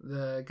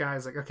 the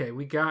guy's like, okay,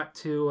 we got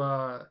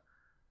to,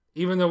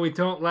 even though we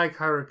don't like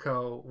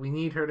Haruko, we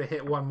need her to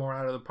hit one more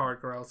out of the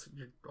park or else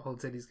your whole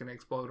city's going to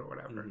explode or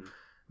whatever. Mm-hmm.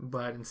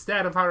 But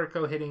instead of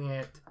Haruko hitting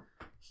it,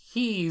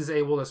 he's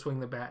able to swing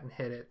the bat and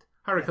hit it.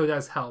 Haruko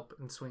does help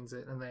and swings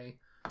it, and they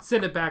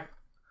send it back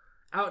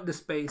out into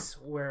space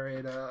where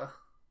it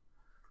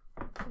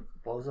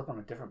blows up on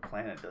a different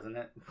planet, doesn't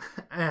it?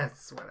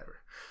 It's whatever.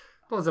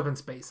 Blows up in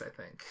space, I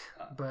think.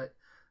 But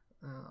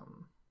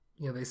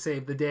you know, they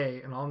saved the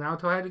day, and all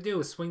Naoto had to do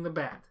was swing the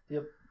bat.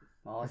 Yep.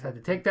 All he had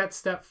to take that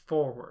step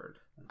forward.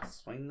 And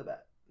swing the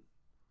bat.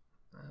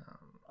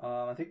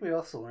 I think we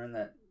also learned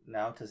that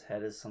Naoto's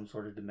head is some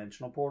sort of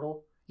dimensional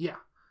portal. Yeah.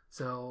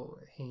 So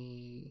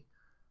he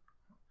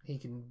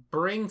can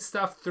bring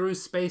stuff through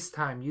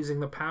space-time using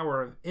the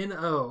power of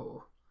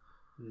NO.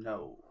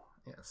 No.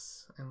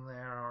 Yes. And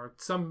there are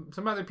some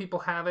other people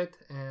have it,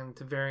 and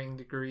to varying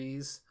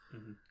degrees.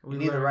 Mm-hmm. You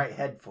need the right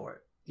head for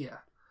it. Yeah.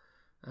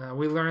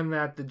 We learned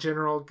that the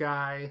general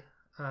guy,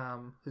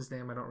 whose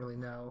name I don't really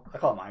know. I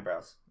call them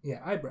eyebrows.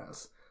 Yeah,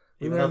 eyebrows.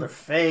 Even though they're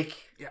fake.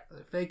 Yeah,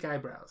 they're fake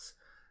eyebrows.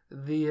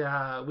 We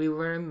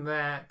learned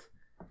that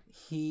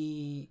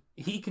he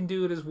can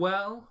do it as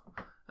well.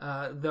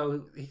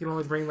 Though he can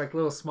only bring like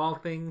little small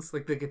things,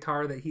 like the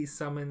guitar that he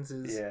summons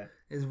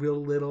is real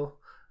little.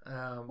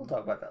 We'll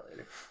talk about that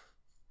later.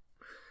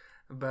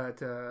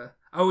 But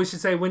we should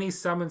say when he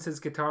summons his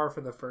guitar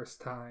for the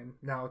first time,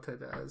 Naoto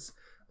does.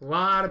 A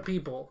lot of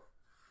people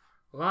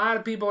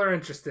are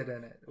interested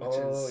in it.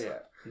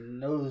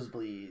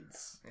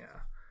 Nosebleeds.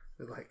 Yeah,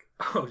 they're like,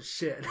 oh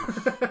shit.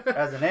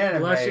 As an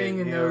anime blushing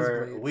and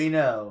viewer, nosebleeds. We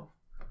know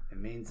it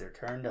means they're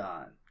turned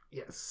on.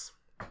 Yes.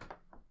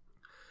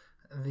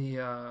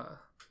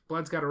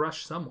 blood's got to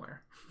rush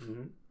somewhere.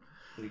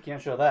 You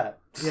can't show that.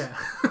 Yeah.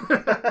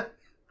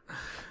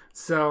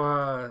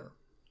 So,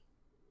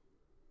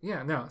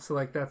 so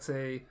like that's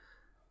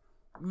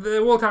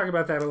we'll talk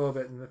about that a little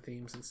bit in the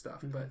themes and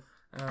stuff, but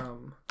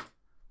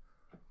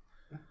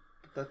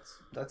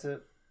that's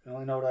it. The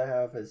only note I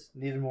have is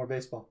needed more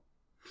baseball.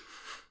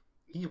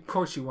 Of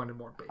course you wanted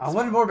more baseball. I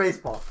wanted more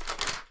baseball.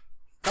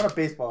 Not a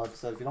baseball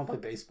episode if you don't play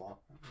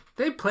baseball.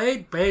 They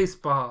played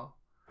baseball.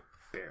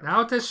 Barely.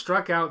 Naota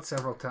struck out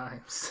several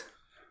times.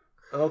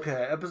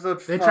 Okay,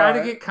 episode 5. They tried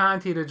to get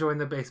Conti to join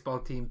the baseball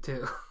team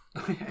too.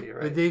 Yeah, you're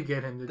right. They did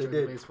get him to join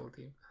the baseball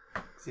team.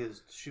 He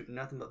was shooting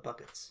nothing but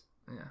buckets.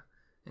 Yeah,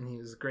 and he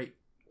was a great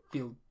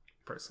field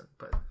person,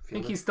 but I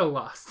think he's still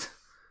lost.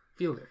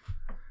 Fielder.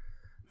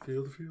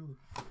 Fielder.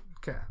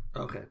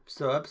 Okay,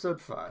 so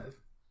episode 5.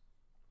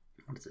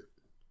 What is it?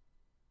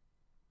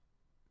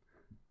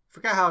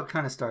 Forgot how it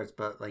kind of starts,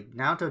 but like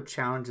Naoto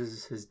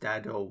challenges his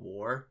dad to a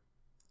war.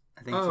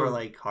 I think for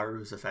like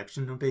Haru's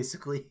affection,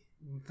 basically.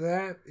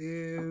 That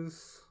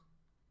is,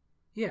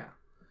 yeah,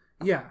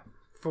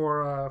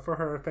 for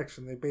her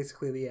affection. They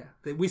basically,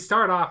 we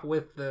start off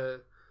with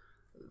the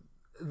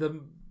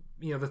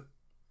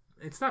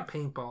it's not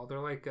paintball. They're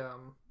like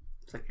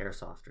it's like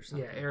airsoft or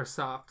something. Yeah,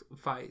 airsoft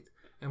fight,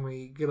 and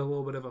we get a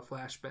little bit of a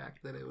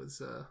flashback that it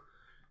was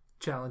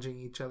challenging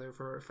each other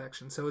for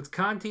affection. So it's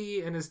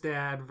Kanti and his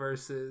dad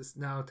versus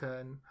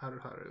Naota and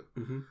Haru.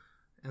 Mm-hmm.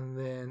 And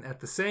then at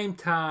the same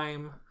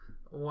time,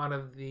 one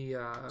of the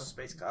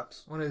space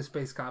cops,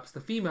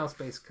 the female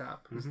space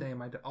cop, whose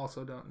name I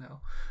also don't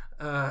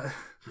know,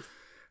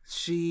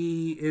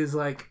 she is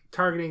like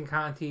targeting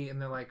Kanti,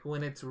 and they're like,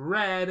 when it's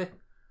red,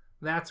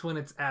 that's when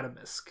it's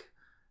Atomisk.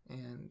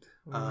 And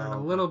we learn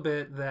a little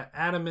bit that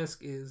Atomisk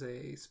is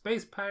a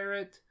space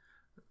pirate,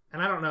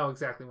 and I don't know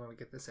exactly when we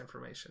get this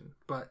information,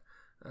 but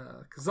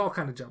because it's all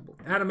kind of jumbled.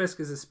 Atomisk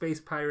is a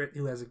space pirate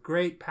who has a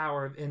great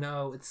power of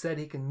NO. It's said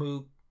he can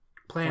move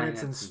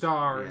planets and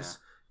stars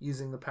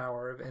using the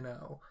power of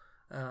NO.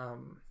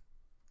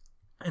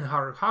 And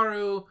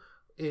Haru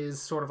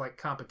is sort of like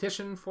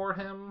competition for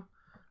him.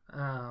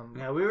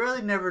 We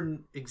really never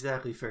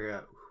exactly figure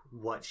out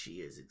what she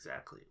is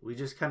exactly. We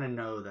just kind of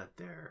know that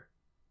they're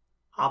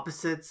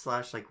opposites /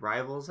 like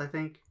rivals, I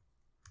think.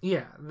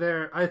 Yeah,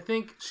 I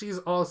think she's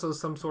also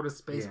some sort of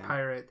space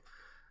pirate.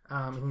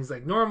 And he's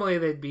like, normally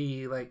they'd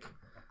be like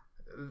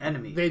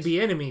enemies. They'd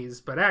be enemies,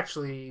 but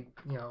actually,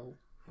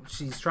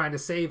 she's trying to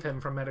save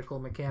him from Medical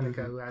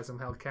Mechanica, who has him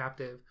held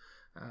captive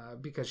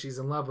because she's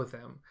in love with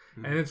him.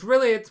 And it's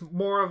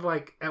more of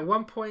like, at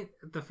one point,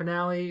 at the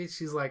finale,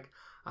 she's like,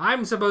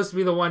 I'm supposed to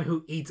be the one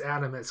who eats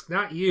Atomisk,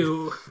 not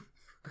you.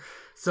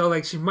 So,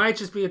 like, she might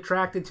just be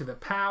attracted to the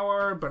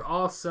power, but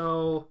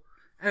also,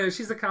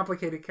 she's a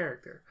complicated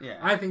character. Yeah.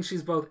 I think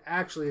she's both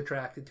actually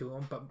attracted to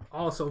him, but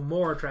also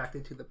more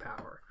attracted to the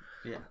power.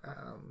 Yeah.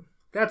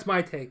 That's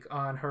my take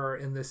on her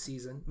in this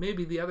season.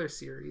 Maybe the other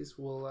series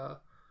will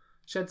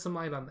shed some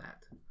light on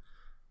that.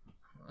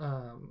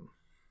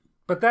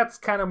 But that's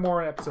kind of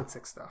more episode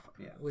 6 stuff.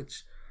 Yeah.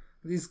 Which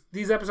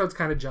these episodes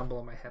kind of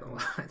jumble in my head a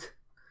lot.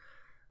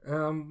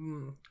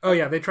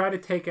 They try to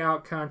take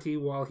out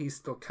Kanti while he's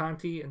still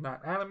Kanti and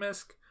not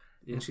Atomisk.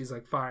 Yeah. And she's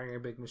like firing a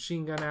big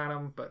machine gun at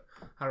him, but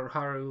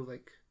Haru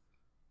like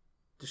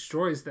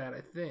destroys that,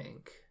 I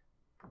think.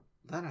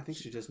 Then I think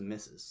she just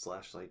misses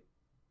 / like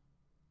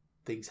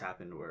things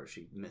happen where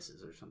she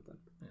misses or something.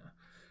 Yeah.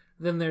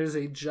 Then there's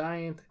a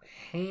giant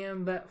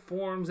hand that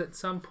forms at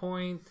some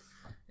point,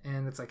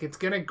 and it's like it's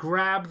gonna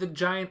grab the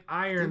giant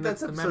iron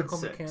that's the Medical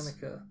 6.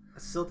 Mechanica. I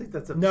still think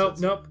that's episode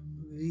 6. Nope.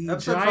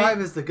 Episode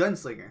 5 is the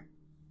gunslinger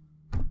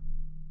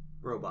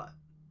robot.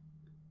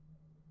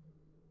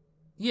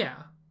 Yeah.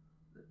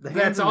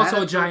 That's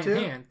also a giant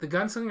hand. The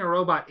gunslinger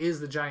robot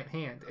is the giant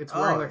hand. It's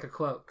wearing like a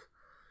cloak.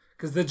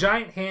 Because the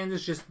giant hand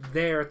is just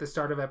there at the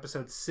start of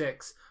episode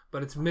 6,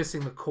 but it's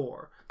missing the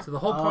core. So the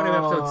whole point of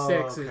episode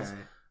 6 is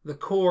the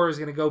core is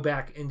going to go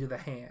back into the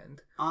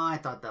hand. I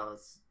thought that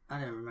was... I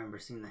didn't remember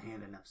seeing the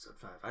hand in episode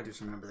 5. I just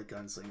remember the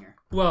gunslinger.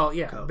 Well,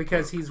 yeah,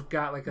 because he's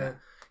got like a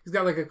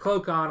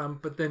cloak on him,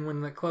 but then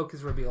when the cloak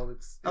is revealed,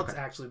 it's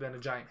actually been a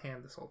giant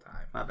hand this whole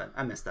time. My bad.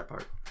 I missed that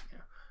part. Yeah.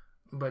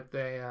 But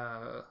they...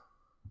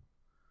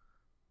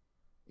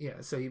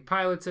 so he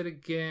pilots it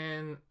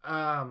again.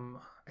 I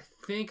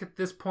think at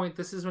this point,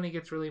 this is when he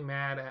gets really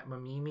mad at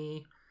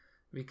Mamimi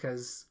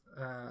because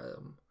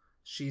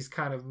she's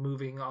kind of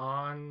moving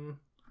on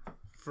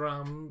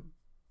from,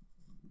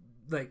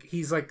 like,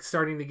 he's like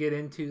starting to get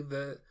into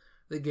the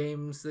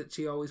games that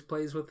she always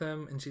plays with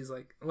him, and she's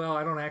like, well,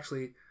 I don't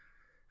actually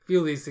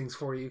feel these things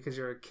for you because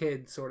you're a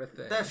kid, sort of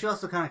thing. She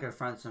also kind of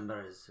confronts him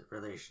about his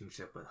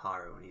relationship with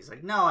Haru, and he's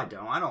like, no, I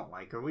don't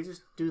like her. We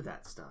just do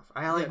that stuff.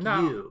 I like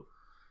you.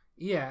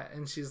 Yeah,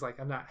 and she's like,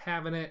 I'm not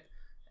having it.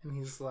 And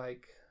he's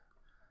like,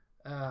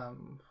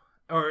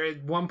 or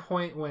at one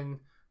point when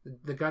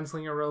the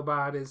gunslinger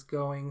robot is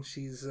going,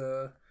 she's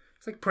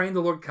it's like praying to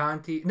Lord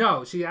Kanti.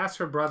 No, she asks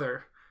her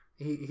brother.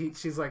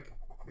 She's like,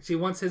 she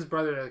wants his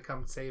brother to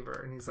come save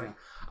her, and he's like, Yeah.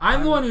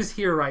 I'm the one who's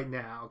here right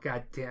now.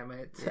 God damn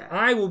it! Yeah.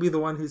 I will be the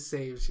one who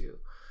saves you.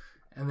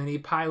 And then he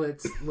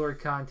pilots Lord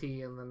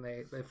Conti, and then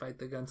they fight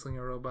the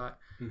gunslinger robot,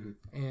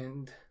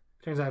 and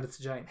turns out it's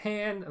a giant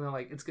hand, and they're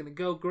like, it's gonna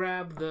go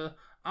grab the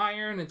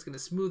iron, it's gonna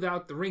smooth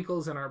out the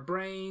wrinkles in our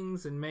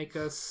brains and make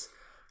us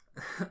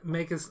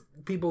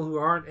people who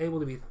aren't able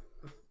to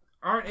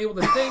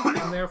think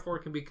and therefore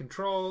can be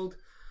controlled,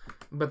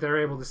 but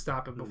they're able to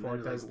stop it before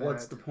it does that.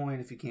 What's the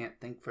point if you can't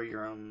think for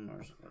your own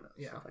or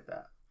stuff like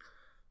that?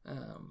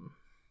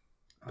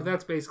 But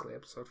that's basically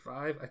episode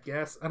 5, I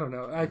guess. I don't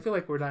know. I feel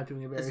like we're not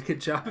doing a very good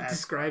job of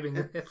describing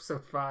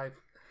episode 5.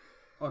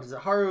 What is it?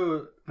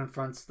 Haru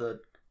confronts the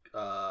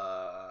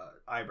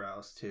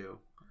eyebrows too.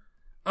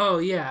 Oh,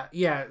 yeah.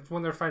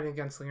 When they're fighting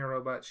against Slinger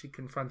Robot, she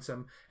confronts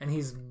him, and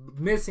he's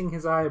missing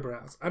his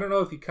eyebrows. I don't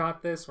know if you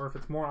caught this, or if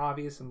it's more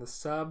obvious in the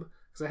sub,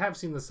 because I have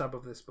seen the sub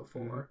of this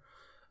before.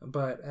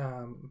 But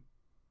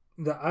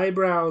the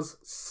eyebrows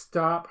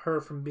stop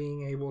her from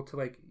being able to,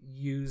 like,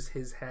 use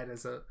his head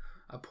as a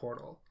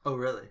portal. Oh,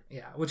 really?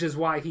 Yeah, which is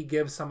why he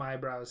gives some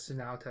eyebrows to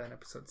Naota in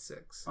episode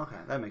 6. Okay,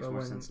 that makes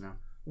more sense now.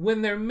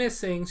 When they're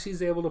missing,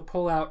 she's able to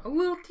pull out a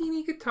little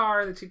teeny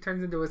guitar that she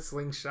turns into a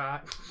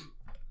slingshot.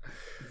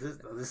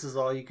 This is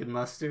all you can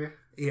muster?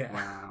 Yeah.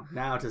 Wow.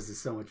 Now this is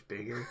so much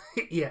bigger.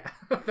 Yeah.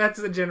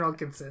 That's the general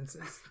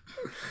consensus.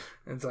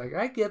 It's like,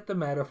 I get the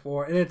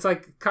metaphor. And it's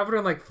like covered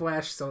in like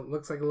flesh, so it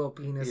looks like a little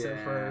penis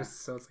at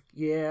first. So it's like,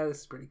 yeah, this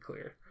is pretty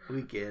clear.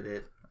 We get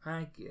it.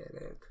 I get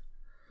it.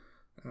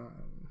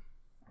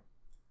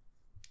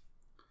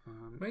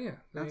 But yeah.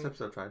 That's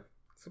episode 5.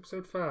 It's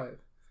episode 5.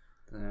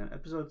 Then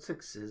episode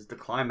 6 is the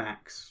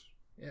climax.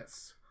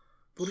 Yes.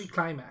 Furi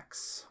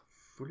Climax.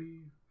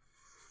 Furi...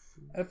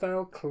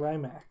 FL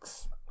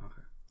Climax.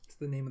 Okay. It's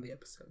the name of the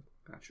episode.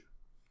 Gotcha.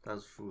 That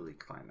was Fully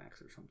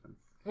Climax or something.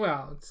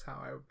 Well, it's how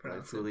I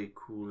pronounce it. Fully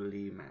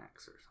Coolly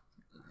Max or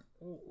something.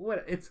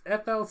 What? It's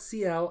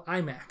FLCL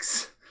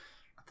IMAX.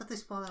 I thought they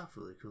spelled out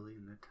Fully Coolly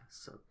in the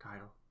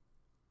subtitle.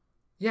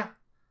 Yeah.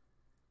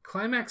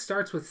 Climax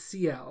starts with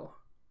CL.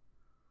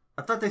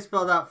 I thought they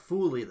spelled out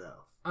Fully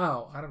though.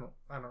 Oh, I don't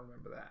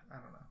remember that. I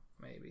don't know.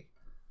 Maybe.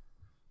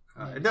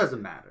 It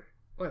doesn't matter.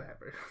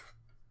 Whatever.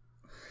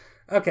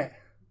 Okay.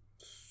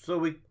 So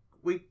we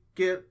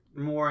get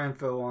more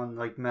info on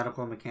like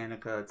Medical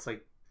Mechanica. It's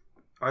like,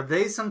 are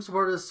they some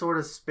sort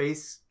of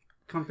space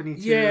company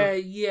too?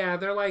 Yeah.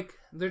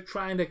 They're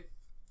trying to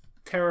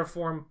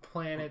terraform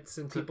planets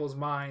in people's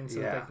minds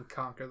so that they can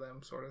conquer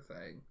them, sort of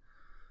thing.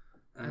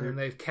 And then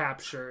they've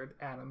captured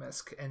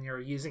Animusk, and you're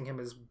using him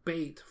as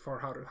bait for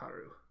Haru.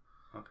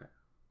 Okay.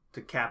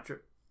 To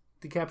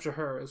capture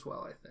her as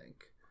well, I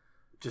think.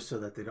 Just so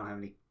that they don't have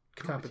any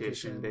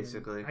competition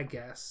basically. I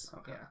guess.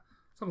 Okay. Yeah.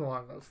 Something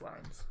along those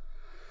lines.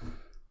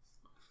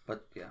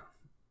 But yeah.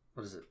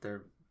 What is it?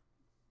 Their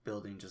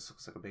building just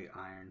looks like a big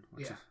iron.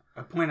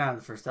 I point out in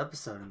the first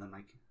episode, and then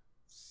like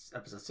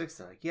episode 6,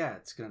 they're like, yeah,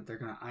 they're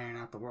gonna iron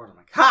out the world. I'm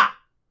like, ha!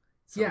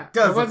 So yeah. It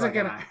does wasn't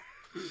look like gonna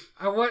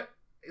an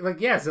iron.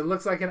 Yes, it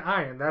looks like an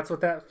iron. That's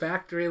what that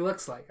factory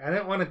looks like. I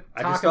didn't want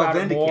to talk about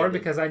it more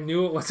because I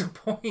knew it was a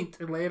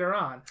point later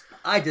on.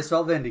 I just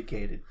felt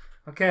vindicated.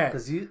 Okay.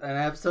 Because in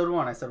episode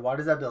 1, I said, why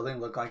does that building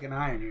look like an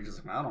iron? You're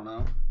just like, I don't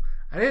know.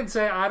 I didn't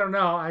say I don't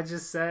know. I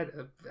just said,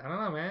 I don't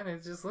know, man.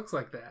 It just looks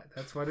like that.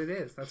 That's what it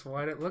is. That's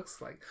what it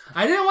looks like.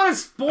 I didn't want to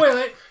spoil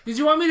it. Did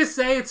you want me to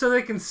say it so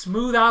they can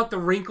smooth out the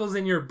wrinkles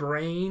in your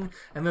brain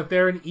and that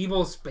they're an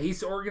evil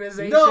space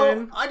organization?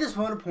 No, I just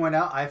want to point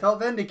out I felt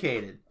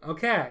vindicated.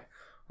 Okay.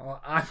 Well,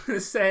 I'm going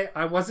to say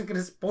I wasn't going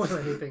to spoil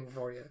anything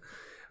for you.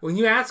 When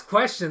you ask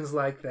questions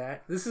like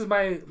that, this is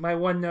my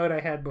one note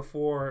I had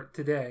before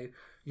today.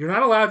 You're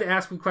not allowed to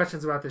ask me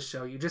questions about this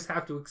show. You just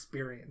have to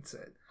experience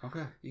it.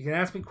 Okay. You can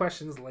ask me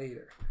questions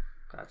later.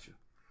 Gotcha.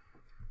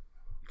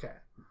 Okay.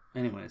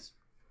 Anyways,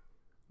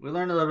 we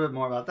learned a little bit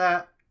more about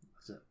that.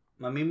 So,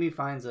 Mamimi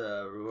finds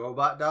a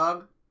robot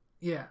dog.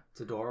 Yeah.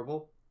 It's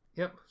adorable.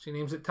 Yep. She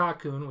names it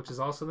Takun, which is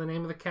also the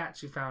name of the cat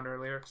she found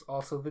earlier. It's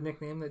also the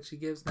nickname that she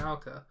gives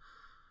Naota.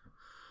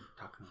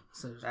 Takun.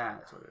 So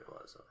that's what it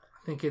was. Okay.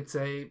 I think it's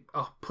a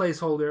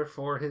placeholder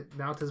for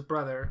Naota's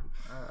brother.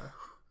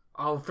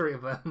 All 3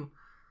 of them.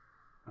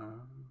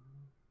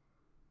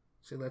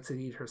 She lets it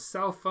eat her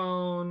cell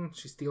phone.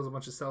 She steals a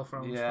bunch of cell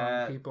phones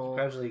from people.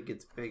 Gradually it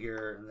gets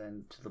bigger, and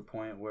then to the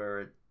point where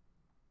it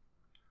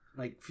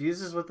like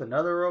fuses with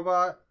another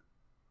robot.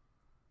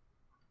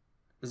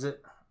 Is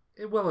it?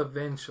 It will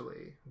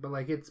eventually, but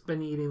like it's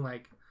been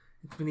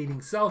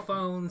eating cell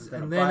phones,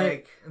 and then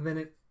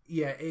it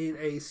ate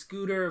a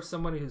scooter of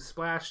somebody who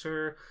splashed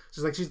her.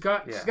 She's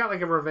got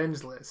like a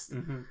revenge list,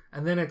 and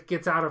then it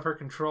gets out of her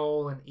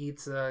control and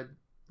eats the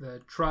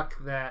truck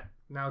that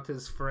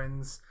Naota's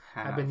friends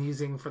have been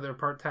using for their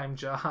part-time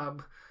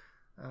job.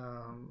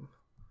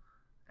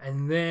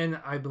 And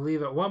then I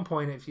believe at one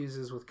point it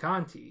fuses with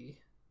Conti.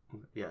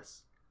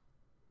 Yes.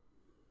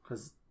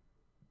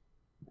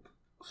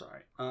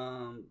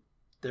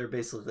 They're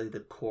basically the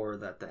core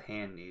that the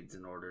hand needs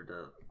in order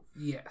to...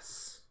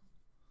 Yes.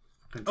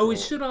 control. Oh, we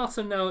should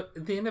also note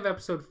at the end of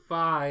episode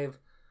 5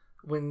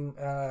 when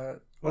Haru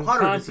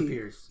Kanti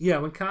disappears. Yeah,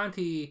 when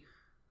Kanti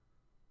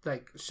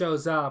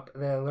shows up,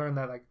 they learn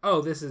that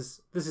this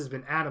has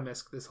been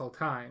Adamisk this whole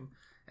time,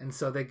 and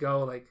so they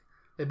go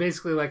they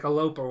basically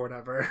elope or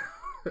whatever.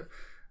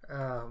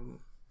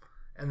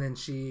 And then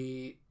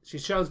she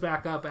shows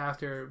back up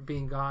after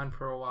being gone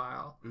for a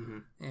while,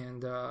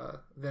 and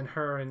then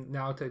her and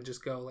Naota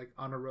just go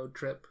on a road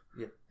trip,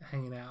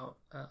 hanging out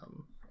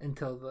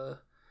until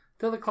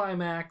the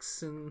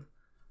climax, and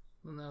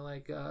they're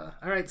like, "All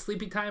right,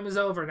 sleepy time is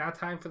over. Now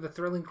time for the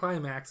thrilling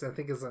climax." I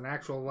think is an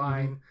actual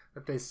line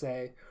that they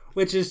say,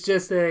 which is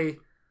just an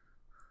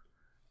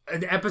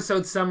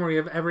episode summary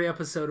of every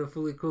episode of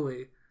Fooly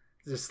Cooly.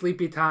 There's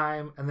sleepy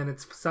time, and then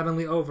it's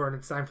suddenly over, and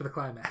it's time for the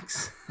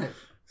climax.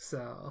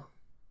 So,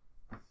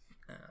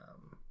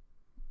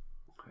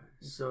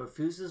 So it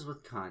fuses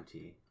with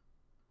Kanti.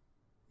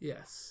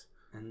 Yes.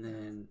 And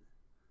then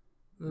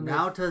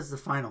Naota's the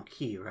final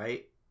key,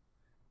 right?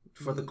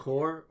 For the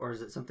core, or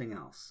is it something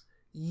else?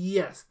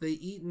 Yes, they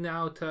eat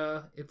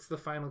Naota. It's the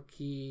final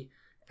key.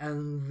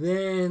 And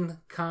then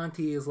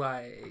Kanti is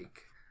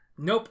like,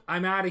 nope,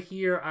 I'm out of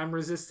here. I'm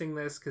resisting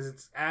this,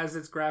 because as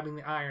it's grabbing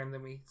the iron,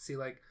 then we see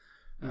the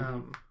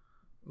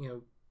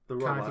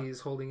Kanti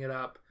is holding it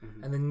up,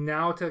 and then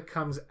Naota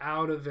comes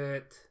out of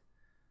it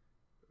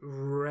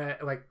red,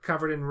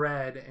 covered in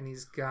red, and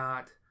he's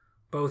got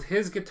both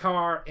his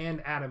guitar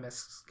and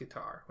Adamisk's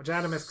guitar, which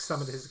Adamisk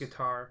summoned his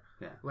guitar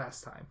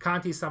last time.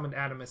 Kanti summoned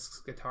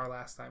Adamisk's guitar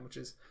last time, which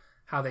is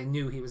how they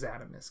knew he was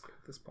Adamisk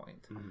at this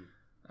point.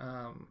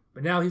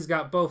 But now he's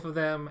got both of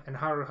them, and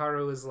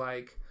Haru is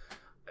like,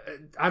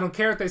 I don't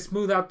care if they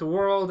smooth out the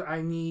world.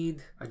 I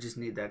just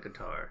need that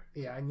guitar.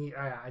 Yeah, I need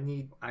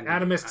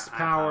Adamisk's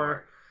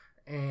power.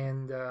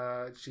 And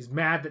she's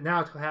mad that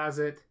Naota has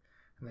it,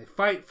 and they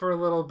fight for a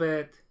little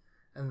bit,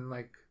 and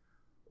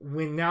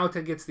when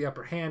Naota gets the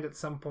upper hand at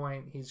some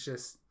point, he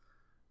just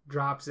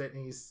drops it,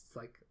 and he's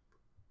like,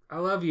 "I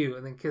love you,"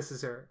 and then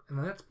kisses her, and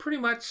then that's pretty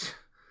much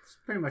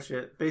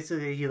it.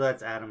 Basically, he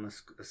lets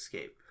Adamisk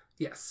escape.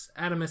 Yes,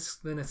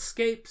 Adamisk then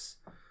escapes,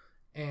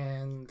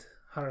 and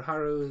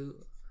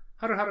Haruko.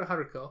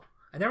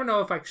 I never know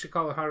if I should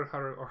call her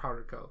Haru or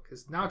Haruko,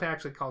 because Naota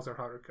actually calls her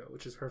Haruko,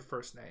 which is her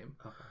first name.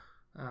 Okay.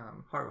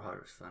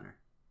 Haru's funner.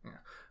 Yeah.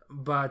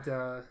 But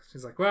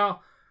she's like,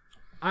 well,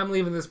 I'm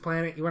leaving this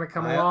planet. You want to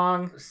come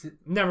along?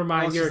 Never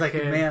mind, you're a kid.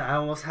 She's like, man, I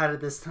almost had it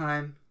this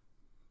time.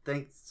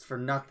 Thanks for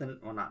nothing.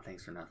 Well, not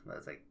thanks for nothing, but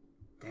it's like,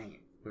 dang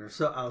it.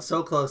 I was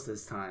so close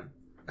this time.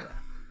 Yeah.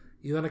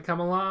 You want to come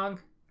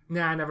along?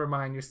 Nah, never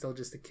mind. You're still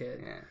just a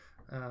kid. Yeah.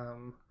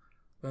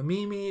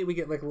 Mamimi, we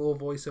get a little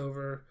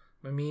voiceover.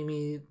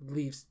 Mamimi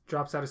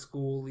drops out of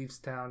school, leaves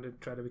town to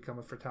try to become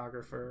a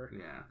photographer.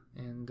 Yeah.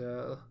 And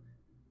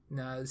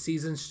now the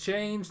seasons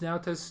change.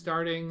 Naota's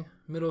starting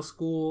middle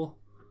school,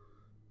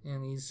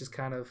 and he's just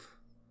kind of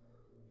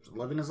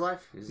living his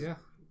life. Yeah.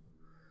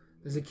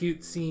 There's a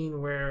cute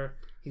scene where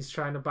he's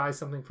trying to buy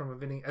something from a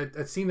vending...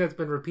 A scene that's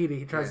been repeated.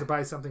 He tries to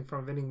buy something from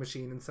a vending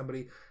machine, and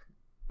somebody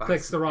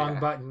clicks the wrong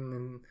button,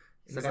 and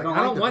he's like, I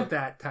don't want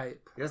that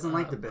type. He doesn't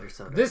like the bitter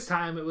soda. This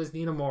time it was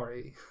Nina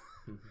Mori.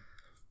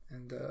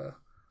 And I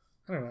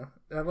don't know.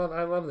 I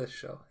love this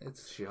show.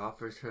 She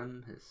offers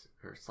him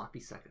her sloppy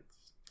seconds.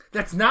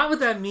 That's not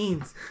what that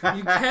means.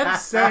 You kept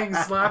saying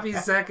sloppy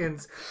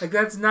seconds.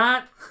 That's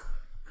not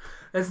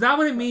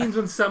what it means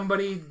when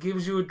somebody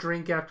gives you a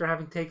drink after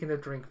having taken a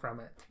drink from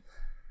it.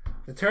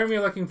 The term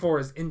you're looking for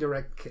is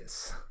indirect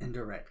kiss.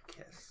 Indirect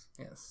kiss.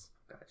 Yes.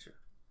 Gotcha.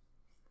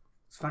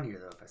 It's funnier,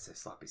 though, if I say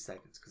sloppy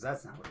seconds, because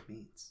that's not what it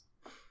means.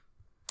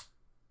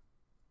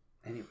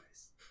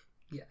 Anyways.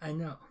 Yeah, I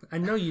know. I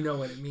know you know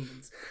what it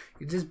means.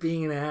 You're just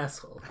being an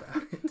asshole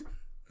about it.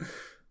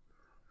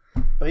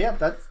 But yeah,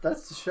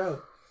 that's the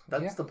show.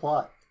 That's the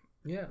plot.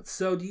 Yeah.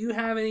 So do you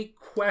have any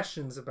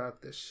questions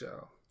about this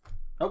show?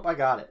 Nope, I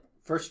got it.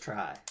 First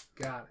try.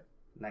 Got it.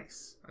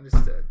 Nice.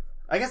 Understood.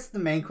 I guess the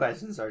main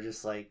questions are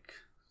just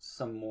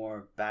some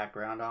more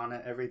background on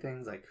it.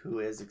 Everything's who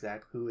is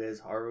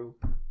Haruko?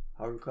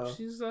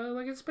 She's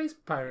a space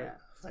pirate.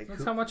 Yeah.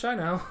 That's how much I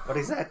know. What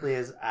exactly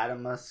is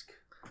Adamisk?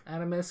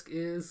 Adamisk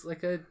is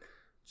a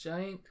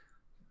giant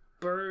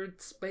bird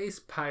space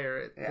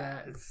pirate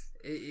that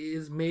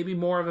is maybe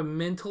more of a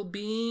mental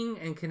being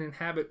and can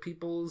inhabit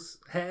people's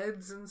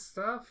heads and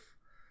stuff.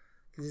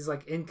 Because he's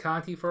in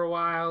Kanti for a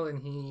while, and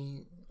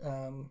he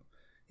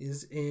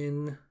is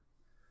in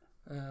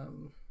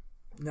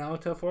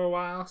Naota for a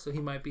while, so he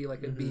might be a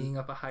being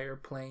of a higher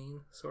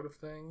plane sort of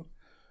thing.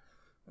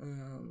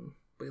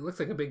 But he looks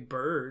like a big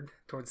bird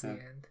towards the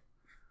end.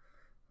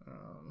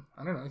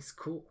 I don't know. He's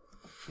cool.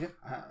 Yeah,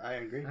 I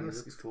agree.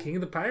 He's cool. King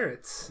of the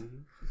Pirates.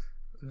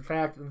 Mm-hmm. In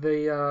fact,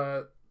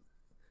 there's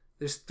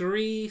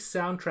 3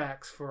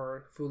 soundtracks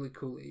for Fooly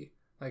Cooly,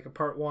 a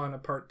part 1, a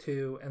part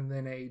 2, and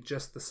then a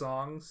just the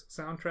songs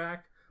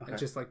soundtrack,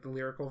 just the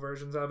lyrical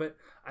versions of it.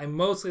 I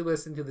mostly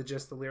listen to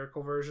just the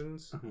lyrical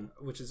versions,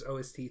 which is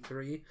OST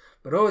 3,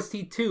 but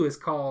OST 2 is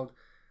called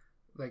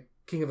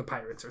King of the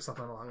Pirates or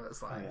something along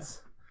those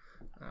lines.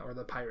 or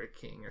the Pirate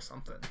King or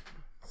something.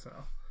 So,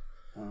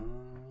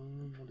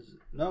 what is it?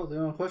 No, the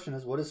only question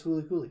is, what is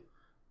Fooly Cooly?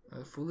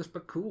 Foolish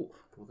but cool.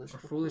 Foolish, or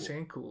but foolish cool.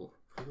 and cool.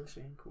 Foolish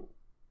and cool.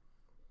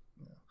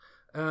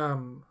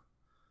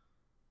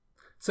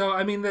 So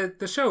I mean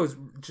the show is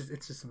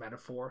just a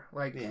metaphor.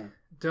 Like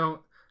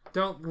don't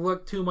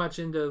look too much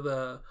into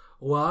the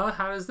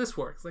how does this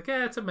work? It's like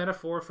it's a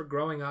metaphor for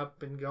growing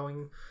up and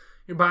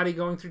your body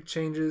going through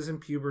changes in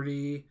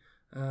puberty,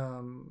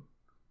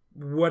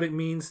 what it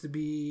means to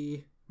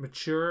be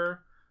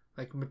mature.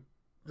 Like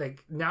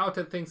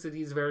Naota thinks that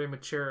he's very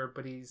mature,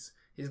 but he's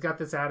got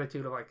this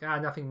attitude of like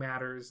nothing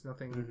matters,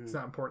 nothing it's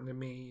not important to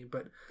me.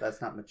 But that's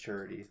not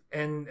maturity.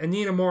 And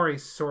Nina Mori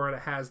sort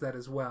of has that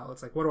as well.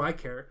 It's like, what do I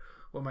care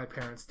what my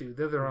parents do?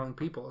 They're their own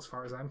people as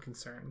far as I'm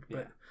concerned.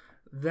 But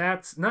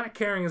that's not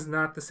caring is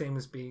not the same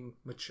as being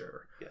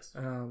mature. Yes.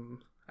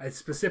 I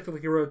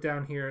specifically wrote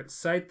down here,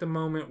 cite the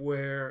moment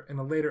where in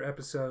a later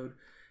episode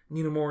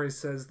Nina Mori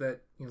says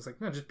that it's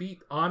like, no, just be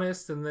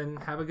honest and then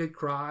have a good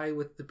cry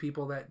with the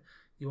people that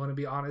you want to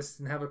be honest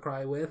and have a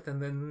cry with,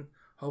 and then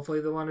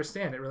hopefully they'll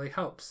understand. It really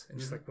helps. And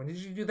she's like, when did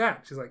you do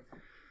that? She's like,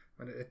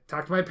 I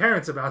talked to my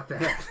parents about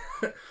that.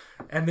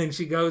 And then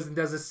she goes and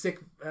does a sick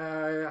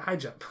high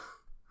jump.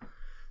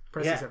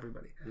 Presses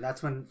everybody. And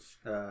that's when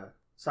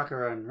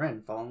Sakura and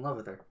Rin fall in love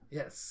with her.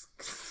 Yes.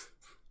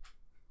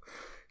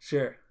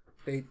 Sure.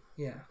 Fate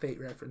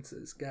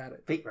references. Got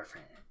it. Fate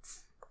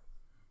reference.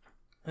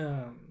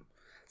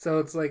 So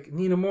it's like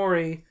Nina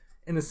Mori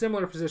in a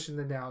similar position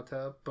to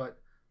Naota, but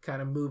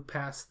kind of moved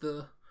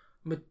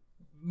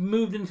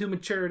into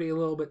maturity a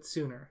little bit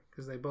sooner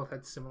because they both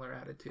had similar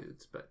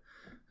attitudes. But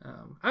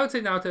I would say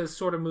Naota has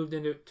sort of moved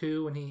into it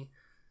too when he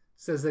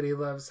says that he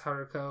loves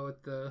Haruko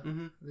at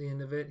the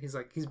end of it. He's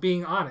like, he's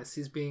being honest.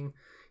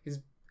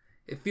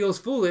 It feels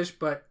foolish,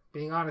 but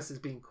being honest is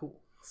being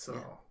cool.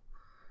 So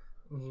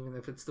even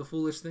if it's the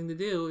foolish thing to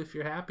do, if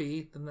you're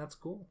happy, then that's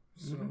cool.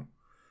 So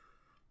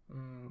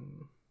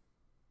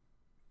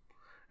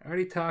I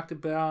already talked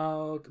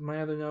about,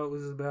 my other note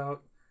was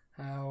about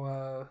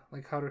how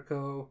like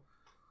Haruko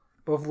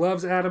both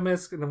loves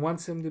Adamus and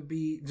wants him to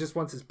be, just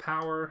wants his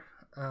power,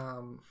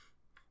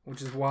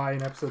 which is why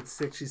in episode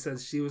 6 she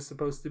says she was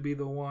supposed to be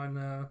the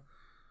one,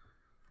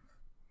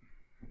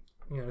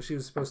 she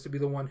was supposed to be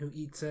the one who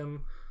eats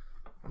him,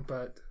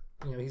 but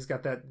he's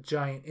got that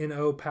giant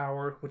NO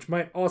power, which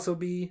might also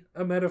be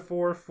a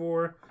metaphor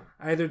for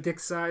either dick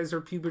size or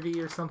puberty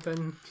or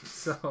something.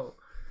 So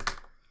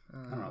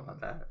I don't know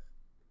about that.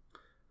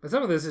 But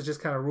some of this is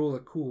just kind of rule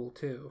of cool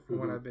too, from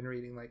what I've been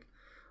reading. Like,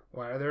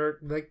 why are there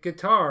like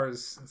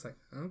guitars? It's like,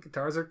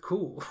 guitars are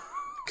cool.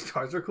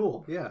 Guitars are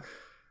cool. Yeah.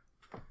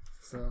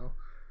 So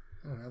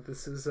I don't know.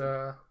 This is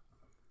it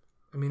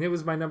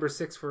was my number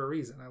 6 for a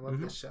reason. I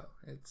love this show.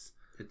 It's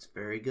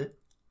very good.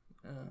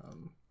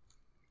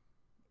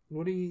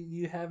 What do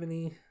you have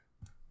any?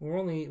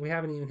 We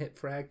haven't even hit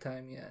frag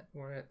time yet.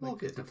 We're at we'll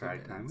get to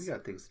frag time. We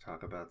got things to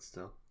talk about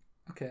still.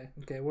 Okay.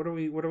 What are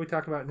we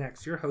talking about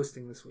next? You're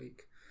hosting this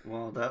week.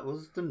 Well, that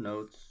was the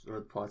notes or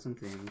the plots and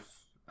themes.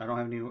 I don't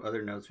have any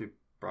other notes. We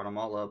brought them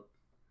all up.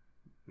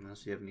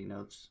 Unless you have any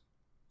notes.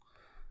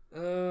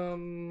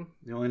 The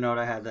only note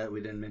I had that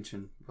we didn't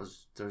mention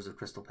was there's a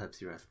Crystal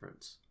Pepsi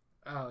reference.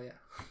 Oh yeah,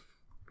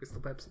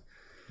 Crystal Pepsi.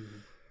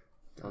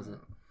 That was it.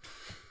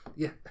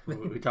 Yeah.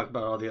 We talked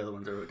about all the other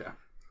ones I wrote down.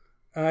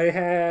 I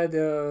had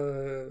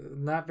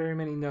not very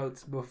many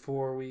notes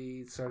before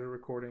we started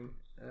recording.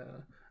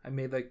 I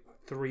made like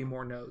 3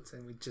 more notes,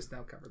 and we just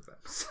now covered them.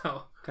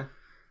 So,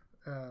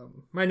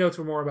 my notes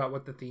were more about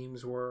what the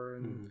themes were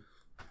and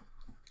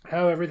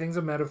how everything's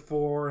a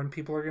metaphor, and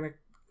people are gonna,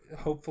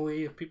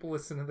 hopefully, if people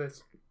listen to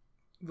this,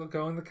 they'll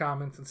go in the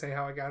comments and say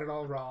how I got it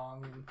all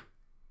wrong,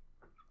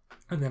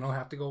 and then I'll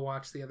have to go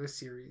watch the other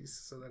series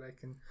so that I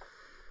can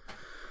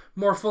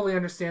more fully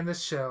understand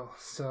this show.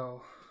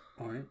 So,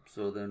 all right.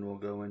 So then we'll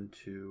go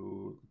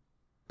into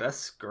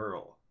Best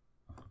Girl.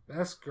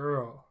 Best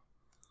Girl.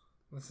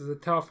 This is a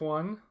tough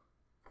one.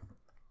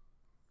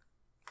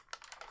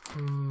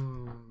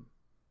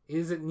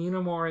 Is it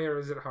Nina Mori or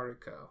is it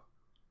Haruko?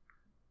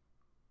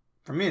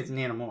 For me, it's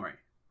Nina Mori.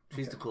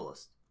 She's the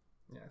coolest.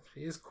 Yeah,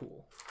 she is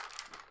cool.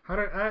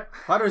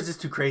 Haru is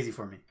just too crazy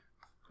for me.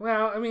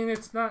 Well, I mean,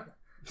 it's not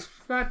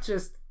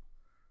just...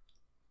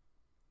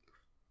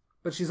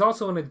 But she's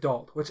also an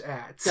adult, which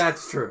adds.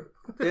 That's true.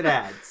 It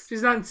adds.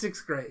 She's not in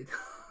 6th grade.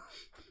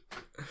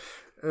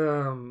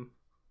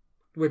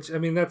 Which, I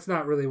mean, that's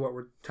not really what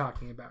we're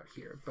talking about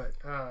here. But,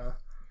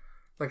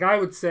 like I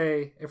would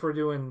say, if we're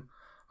doing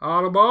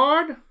all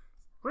aboard,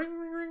 ring,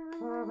 ring,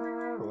 ring,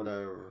 ring,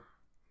 whatever.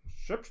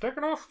 Ship's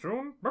taking off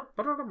soon.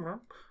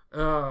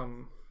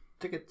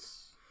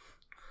 Tickets.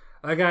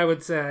 Like I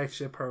would say, I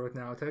ship her with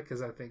Naota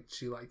because I think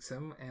she likes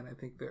him, and I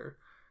think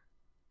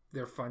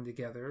they're fun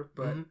together.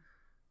 But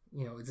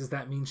does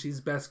that mean she's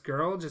best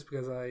girl just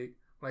because I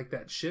like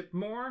that ship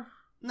more?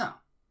 No,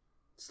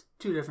 it's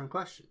 2 different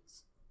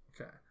questions.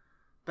 Okay.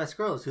 Best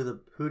girl is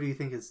who do you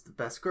think is the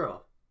best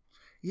girl?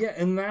 Yeah,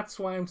 and that's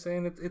why I'm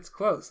saying it's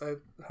close.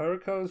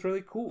 Haruko is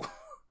really cool.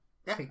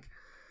 Yeah.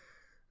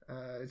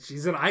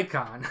 she's an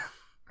icon.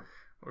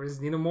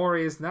 Whereas Nina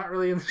Mori is not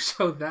really in the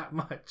show that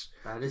much.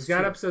 That is She's got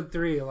true. episode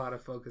 3, a lot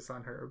of focus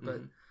on her, but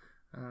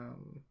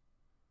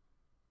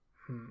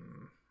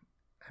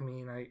I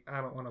mean, I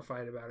don't want to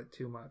fight about it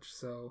too much,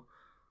 so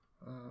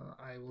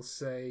I will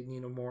say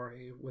Nina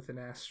Mori with an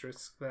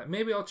asterisk. That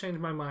maybe I'll change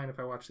my mind if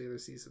I watch the other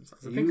seasons.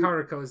 I think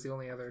Haruko is the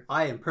only other.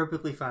 I am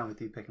perfectly fine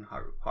with you picking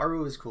Haru.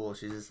 Haru is cool.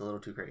 She's just a little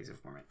too crazy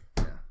for me.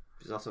 Yeah.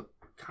 She's also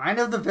kind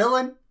of the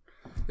villain.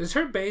 Does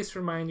her base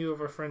remind you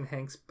of our friend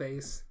Hank's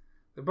base?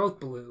 They're both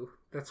blue.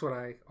 That's what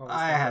I always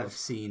I think have of.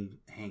 seen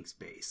Hank's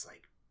base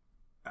like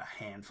a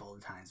handful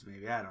of times,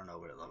 maybe. I don't know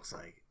what it looks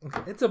like.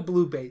 It's a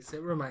blue base.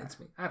 It reminds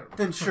me. I don't know.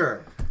 Then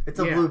sure, it's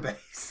a Yeah. blue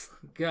base.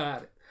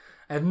 Got it.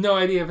 I have no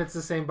idea if it's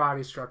the same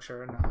body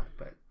structure or not,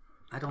 but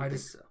I don't think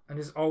so. I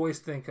just always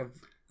think of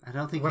I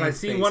don't think when I Hank's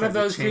see base one of has a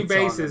those two chainsaw in the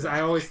bases, back. I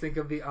always think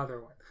of the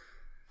other one.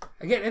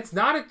 Again, it's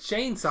not a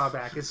chainsaw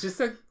back. It's just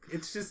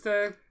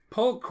a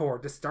pull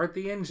cord to start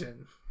the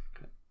engine.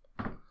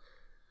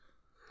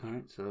 All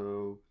right,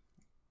 so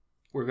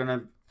we're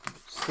gonna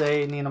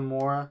say Nina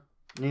Mori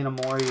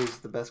is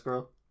the best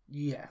girl.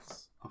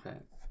 Yes, Okay,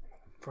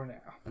 for now.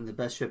 and the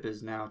best ship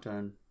is now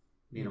done.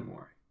 Nina Mm.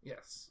 Mori.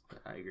 Yes.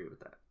 I agree with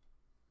that.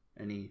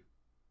 Any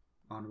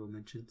honorable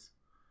mentions?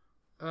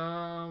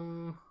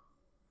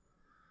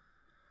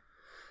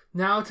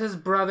 Naota's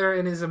brother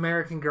and his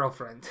American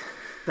girlfriend.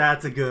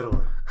 That's a good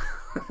one.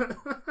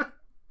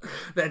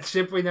 That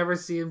ship we never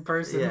see in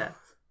person. Yeah.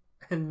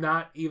 And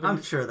not even.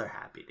 I'm sure they're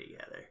happy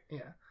together.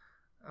 Yeah.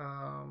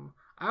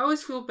 I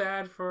always feel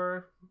bad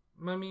for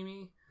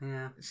Mamimi.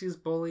 Yeah. She's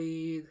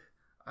bullied.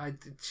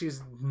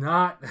 She's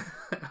not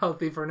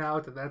healthy for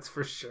Naota, that's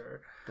for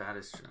sure. That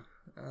is true.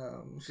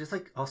 She's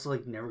like also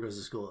like never goes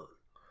to school.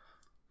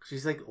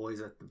 She's like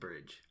always at the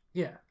bridge.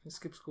 Yeah, she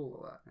skips school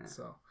a lot. Yeah.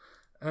 So,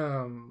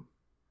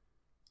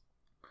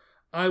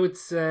 I would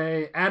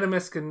say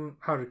Adamisk and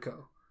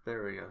Haruko.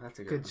 There we go. That's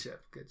a Good one.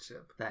 ship. Good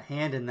ship. That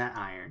hand and that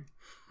iron.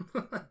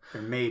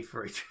 They're made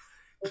for each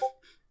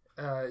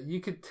other. You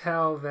could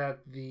tell that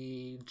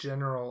the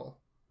general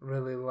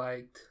really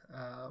liked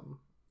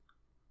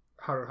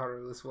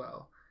Haru as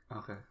well.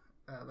 Okay.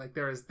 Like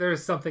there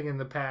is something in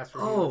the past.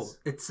 Where he Oh, was...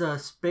 it's a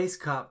space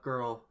cop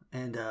girl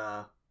and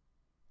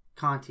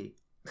Conti.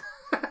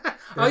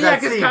 Oh yeah, that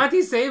because scene.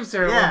 Conti saves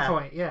her Yeah. at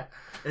one point. Yeah,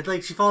 It's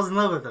like she falls in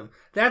love with him.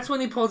 that's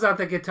when he pulls out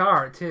the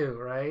guitar too,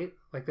 right?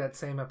 Like that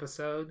same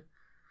episode.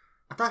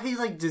 I thought he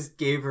like just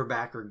gave her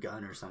back her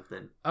gun or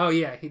something. Oh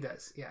yeah, he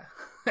does. Yeah,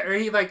 or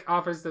he like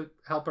offers to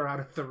help her out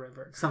of the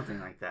river. Something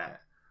like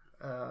that.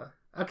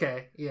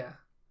 Okay. Yeah.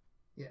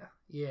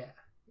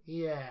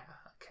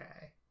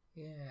 Okay.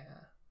 Yeah.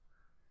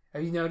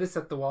 Have you noticed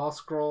that the wall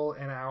scroll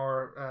in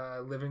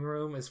our living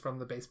room is from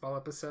the baseball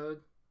episode?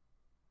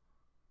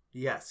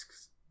 Yes.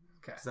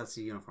 Okay. Because that's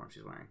the uniform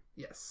she's wearing.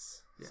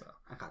 Yes. Yeah, So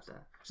I got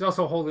that. she's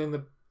also holding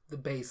the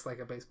base like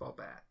a baseball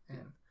bat.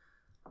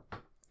 And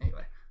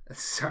anyway,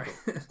 sorry.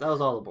 That was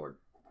all aboard.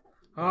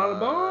 All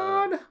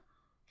aboard.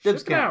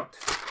 Dibs Ship it out.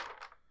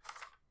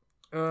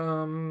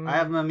 I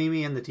have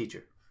Mamimi and the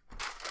teacher.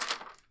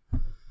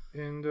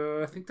 And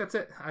I think that's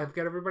it. I've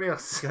got everybody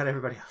else. Got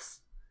everybody else.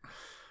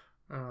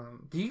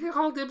 Do you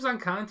call dibs on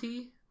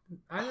Conti?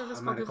 I know this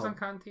I called might have dibs on called-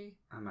 Conti.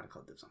 I might have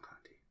called dibs on Conti.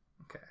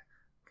 Okay.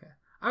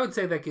 I would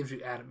say that gives you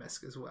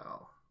Adamisk as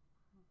well.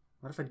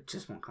 What if I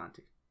just want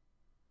Conti?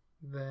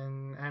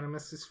 Then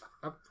Adamisk is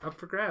up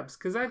for grabs.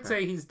 Because I'd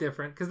say he's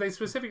different. Because they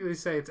specifically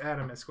say it's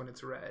Adamisk when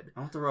it's red. I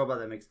want the robot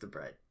that makes the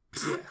bread.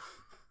 Yeah.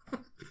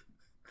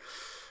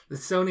 the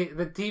Sony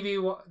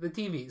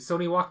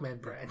Sony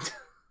Walkman brand.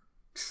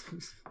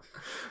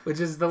 Which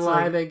is the It's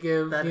lie like they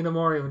give that- Nina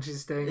Mori when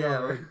she's staying Yeah,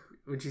 over.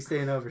 when she's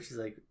staying over, she's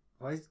like,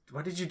 why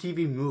did your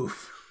TV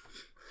move?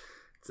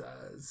 It's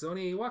a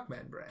Sony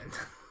Walkman brand.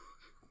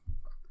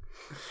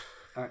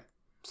 Alright.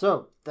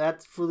 So,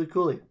 that's Fooly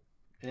Cooly.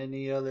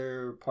 Any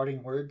other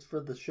parting words for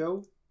the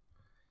show?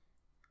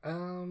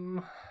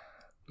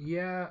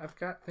 Yeah, I've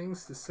got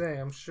things to say,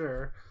 I'm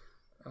sure.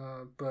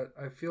 But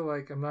I feel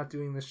like I'm not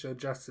doing this show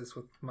justice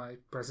with my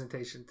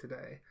presentation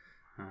today.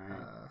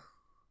 Alright.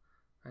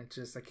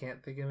 I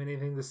can't think of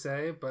anything to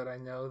say, but I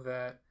know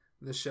that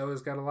the show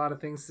has got a lot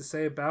of things to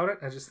say about it.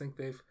 I just think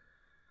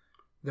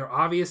they're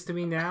obvious to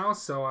me now,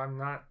 so I'm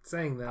not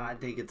saying them. I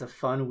think it's a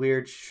fun,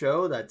 weird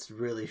show that's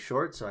really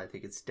short, so I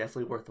think it's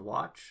definitely worth a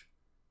watch.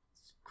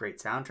 It's a great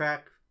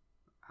soundtrack.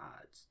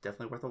 It's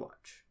definitely worth a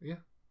watch. Yeah.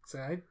 So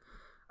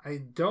I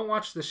don't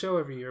watch the show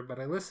every year, but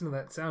I listen to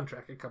that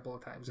soundtrack a couple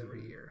of times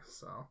every year.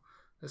 So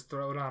just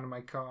throw it on in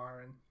my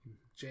car and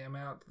jam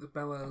out to the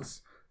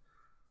Bellows.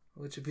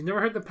 Which, if you've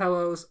never heard the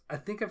Pellos, I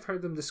think I've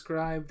heard them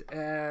described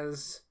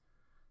as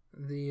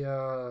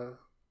the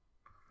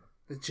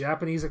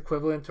Japanese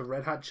equivalent to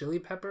Red Hot Chili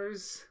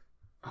Peppers.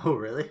 Oh,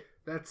 really?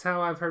 That's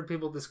how I've heard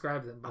people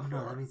describe them Oh, before.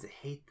 no, that means I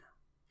hate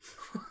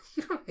them.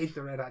 You don't hate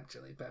the Red Hot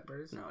Chili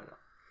Peppers. No,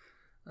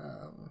 I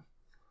don't.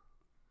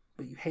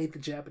 But you hate the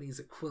Japanese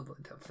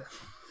equivalent of them.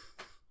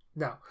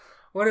 No.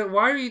 Why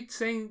are you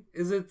saying,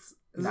 is this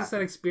an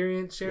Nothing.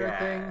 experience share Yeah.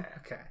 thing?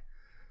 Okay.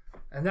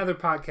 another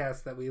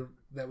podcast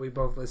that we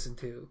both listen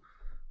to.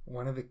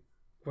 One of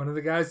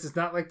the guys does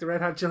not like the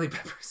Red Hot Chili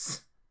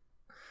Peppers.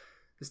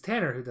 It's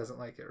Tanner who doesn't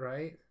like it,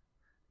 right?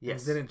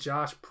 Yes. And didn't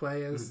Josh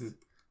play as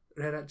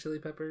Red Hot Chili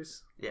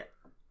Peppers? Yeah.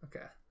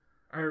 Okay.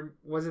 Or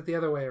was it the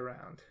other way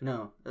around?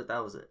 No,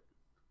 that was it.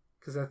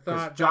 Because I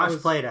thought Josh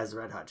played as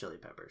Red Hot Chili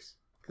Peppers.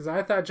 Because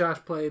I thought Josh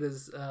played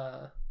as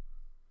the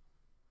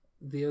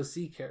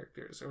OC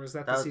characters, or was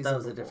that the season? That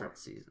was before? A different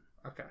season.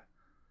 Okay.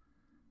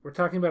 We're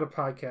talking about a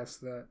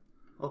podcast that.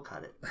 We'll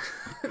cut it.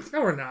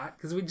 No, we're not,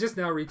 because we just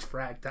now reached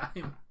frag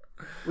time.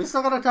 We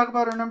still got to talk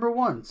about our number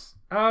ones.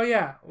 Oh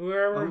yeah,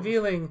 we're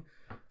revealing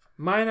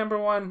my number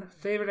one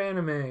favorite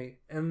anime,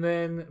 and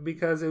then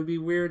because it would be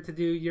weird to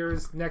do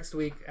yours next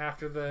week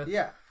after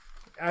the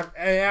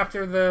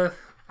after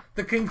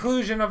the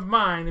conclusion of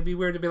mine, it'd be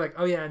weird to be like,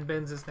 oh yeah, and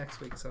Ben's is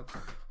next week. So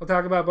we'll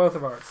talk about both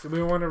of ours. Do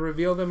we want to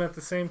reveal them at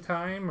the same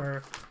time,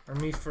 or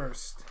me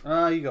first?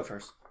 You go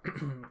first.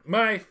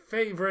 My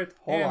favorite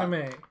anime.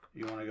 On.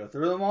 You want to go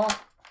through them all?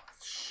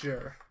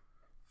 Sure.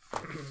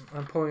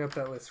 I'm pulling up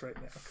that list right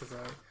now because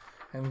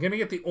I'm going to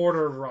get the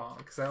order wrong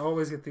because I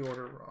always get the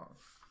order wrong.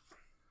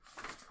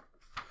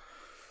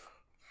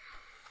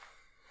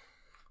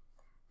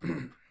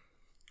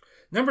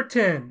 Number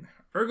 10,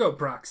 Ergo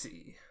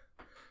Proxy.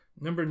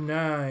 Number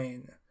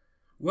 9,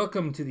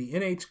 Welcome to the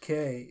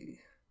NHK.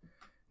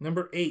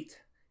 Number 8,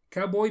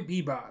 Cowboy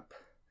Bebop.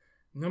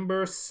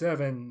 Number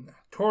 7,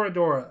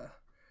 Toradora.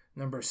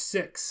 Number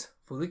 6,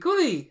 Fooly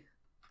Cooly.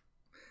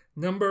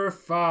 Number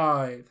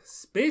 5,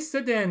 Space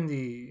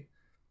Dandy.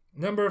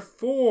 Number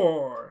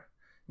 4,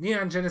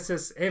 Neon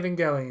Genesis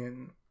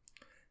Evangelion.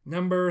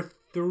 Number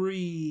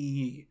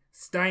 3,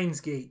 Steins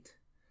Gate.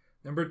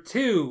 Number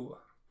 2,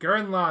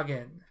 Gurren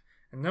Lagann.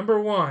 And number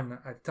 1,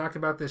 I've talked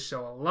about this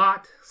show a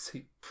lot. So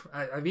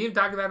I've even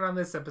talked about it on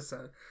this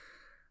episode.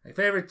 My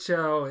favorite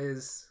show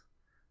is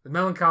The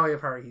Melancholy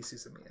of Haruhi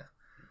Suzumiya,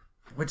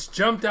 which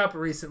jumped up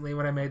recently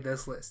when I made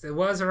this list. It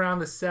was around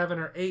the 7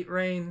 or 8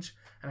 range,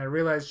 and I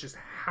realized just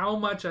how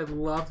much I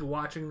loved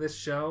watching this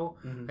show.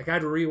 Mm-hmm. Like,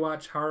 I'd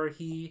rewatch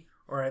Haruhi,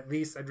 or at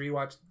least I'd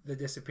rewatch the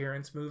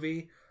Disappearance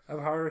movie of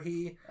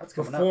Haruhi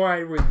before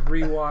I would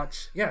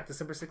rewatch. Yeah,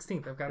 December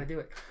 16th. I've got to do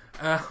it.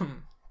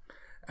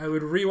 I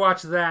would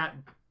rewatch that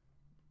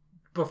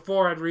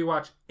before I'd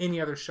rewatch any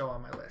other show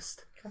on my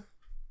list,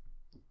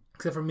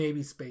 except for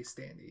maybe Space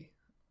Dandy.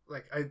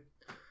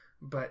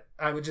 But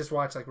I would just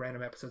watch like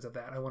random episodes of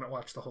that. I wouldn't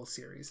watch the whole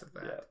series of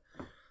that.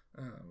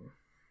 Yeah.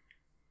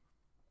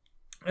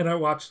 And I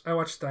watch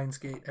Steins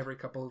Gate every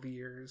couple of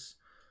years.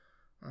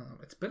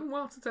 It's been a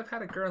while since I've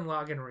had a Gurren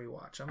Lagann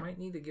rewatch. I might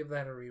need to give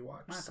that a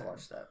rewatch. I have to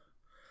watch that.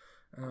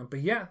 But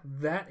yeah,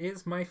 that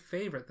is my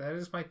favorite. That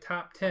is my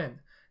top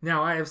 10.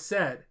 Now, I have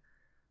said,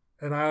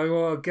 and I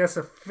will guess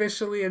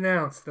officially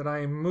announce, that I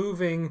am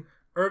moving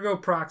Ergo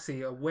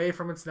Proxy away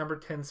from its number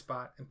 10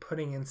 spot and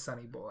putting in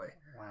Sunny Boy.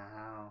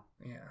 Wow.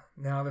 Yeah.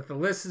 Now that the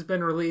list has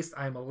been released,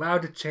 I'm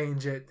allowed to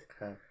change it.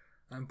 Okay.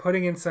 I'm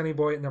putting in Sunny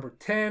Boy at number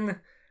 10.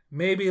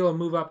 Maybe it'll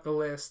move up the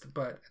list,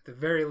 but at the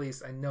very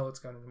least, I know it's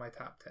going into my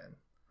top 10.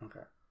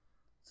 Okay.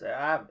 So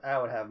I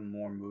would have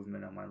more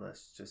movement on my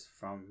list just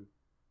from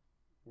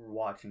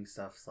watching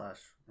stuff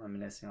 /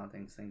 reminiscing on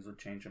things. Things would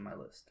change in my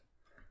list.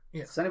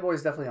 Yeah. Sunny Boy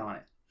is definitely on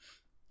it.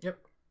 Yep.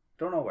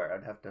 Don't know where.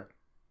 I'd have to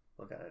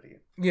look at it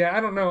again. Yeah, I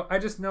don't know. I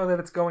just know that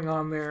it's going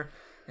on there.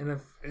 And if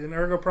an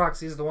Ergo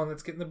Proxy is the one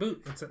that's getting the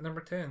boot, it's at number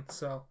 10.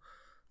 So,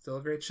 still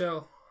a great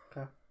show.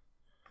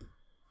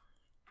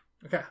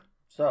 Okay.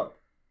 So,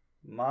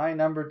 my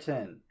number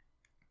 10,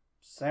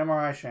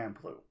 Samurai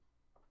Champloo.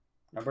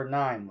 Number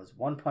 9 was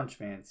One Punch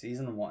Man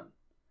Season 1.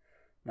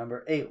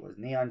 Number 8 was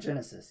Neon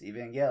Genesis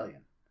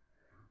Evangelion.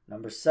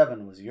 Number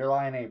 7 was Your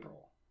Lie in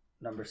April.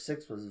 Number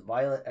 6 was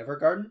Violet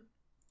Evergarden.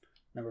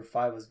 Number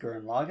 5 was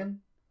Gurren Lagann.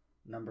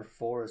 Number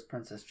 4 is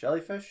Princess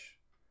Jellyfish.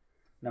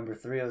 Number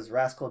 3 was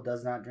Rascal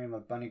Does Not Dream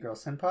of Bunny Girl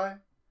Senpai.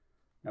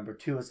 Number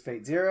 2 is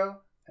Fate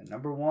Zero. And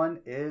number 1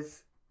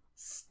 is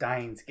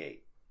Steins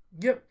Gate.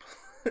 Yep.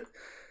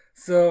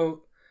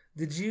 So,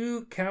 did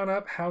you count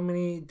up how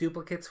many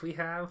duplicates we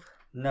have?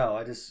 No,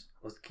 I just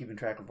was keeping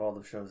track of all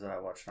the shows that I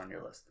watched on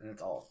your list. And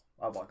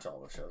I watched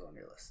all the shows on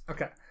your list.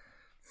 Okay.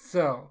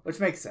 So. Which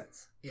makes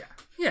sense. Yeah.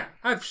 Yeah,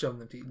 I've shown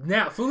them to you.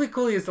 Now, Fooly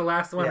Cooly is the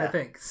last one, I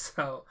think.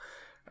 So,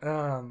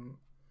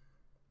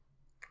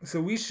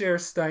 so we share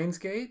Steins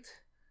Gate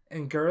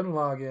and Gurren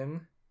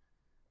Lagann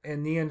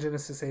and Neon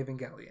Genesis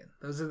Evangelion.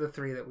 Those are the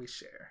 3 that we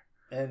share.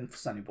 And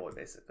Sunny Boy,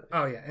 basically.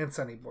 Oh, yeah, and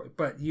Sunny Boy.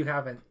 But you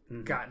haven't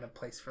gotten a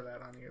place for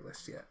that on your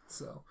list yet.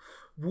 So,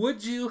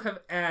 would you have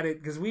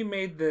added, because we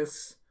made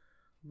this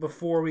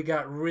before we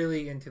got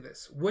really into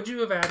this, would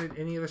you have added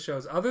any of the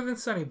shows, other than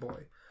Sunny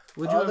Boy,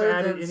 would you have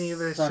added any of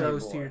the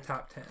shows to your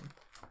top 10?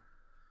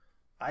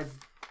 I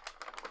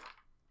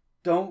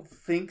don't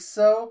think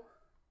so.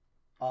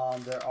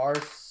 There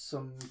are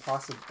some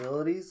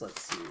possibilities.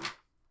 Let's see.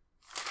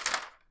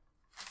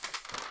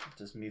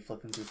 Just me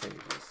flipping through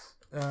pages.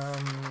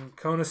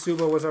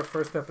 Konosuba was our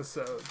first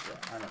episode. Yeah,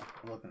 I know.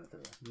 I'm looking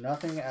through.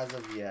 Nothing as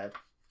of yet.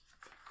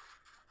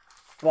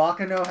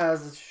 Wakano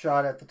has a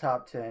shot at the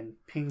top 10.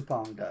 Ping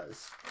Pong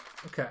does.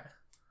 Okay.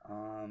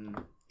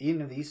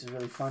 Eden of the East is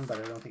really fun, but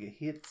I don't think it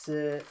hits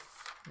it.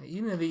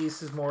 Eden of the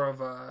East is more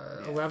of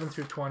a 11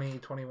 through 20,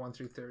 21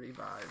 through 30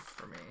 vibe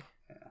for me.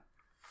 Yeah.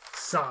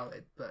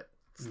 Solid, but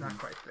it's not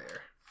quite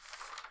there.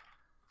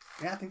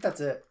 Yeah, I think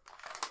that's it.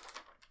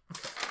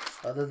 Okay.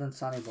 Other than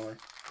Sonny Boy.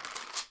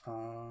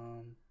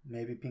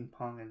 Maybe Ping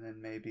Pong and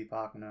then maybe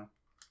Baccano.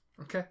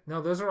 Okay.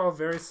 No, those are all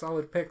very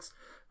solid picks.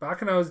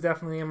 Baccano is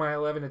definitely in my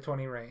 11 to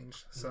 20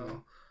 range.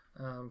 So,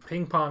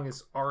 Ping Pong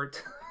is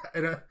art.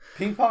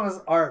 Ping Pong is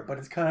art, but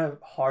it's kind of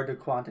hard to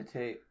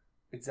quantitate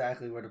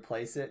exactly where to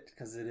place it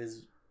because it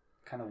is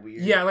kind of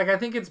weird. Yeah, like I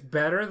think it's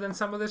better than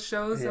some of the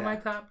shows in my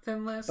top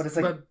 10 list. But it's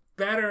like, but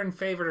better and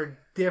favorite are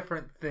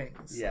different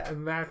things. Yeah.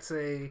 And that's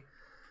a...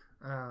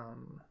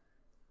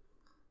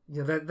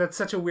 that's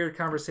such a weird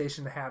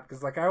conversation to have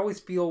because like I always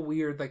feel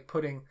weird like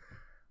putting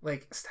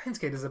like Steins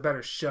Gate is a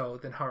better show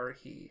than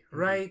Haruhi,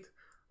 right?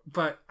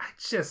 But I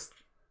just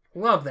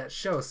love that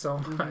show so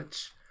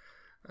much.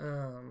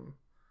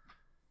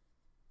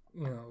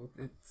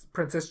 It's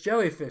Princess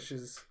Jellyfish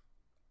is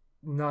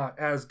not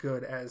as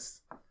good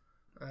as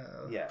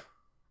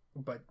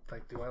but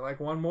like do I like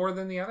one more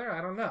than the other?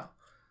 I don't know.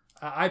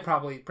 I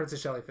probably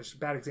Princess Jellyfish,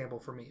 bad example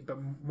for me, but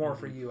more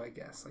for you, I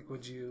guess. Like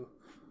would you?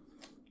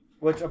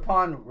 Which,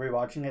 upon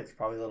rewatching it, it's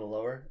probably a little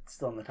lower. It's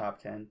still in the top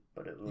 10,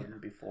 but it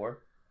wouldn't be 4.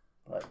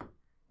 But,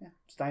 yeah,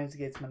 Steins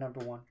Gate's my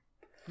number 1.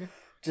 Yeah.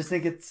 Just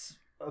think it's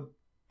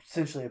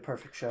essentially a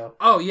perfect show.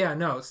 Oh, yeah,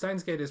 no,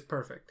 Steins Gate is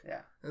perfect.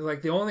 Yeah.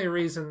 Like, the only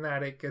reason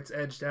that it gets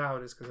edged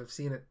out is because I've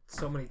seen it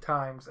so many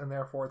times, and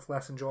therefore it's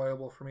less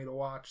enjoyable for me to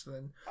watch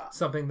than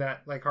something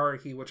that, like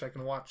Haruhi, which I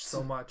can watch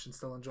so much and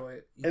still enjoy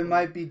it. It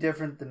might be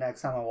different the next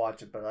time I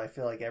watch it, but I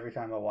feel like every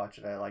time I watch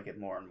it, I like it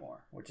more and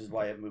more, which is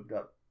why it moved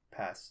up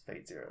past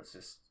Fate Zero. It's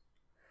just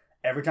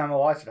every time I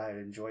watch it, I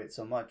enjoy it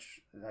so much.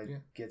 I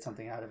get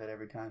something out of it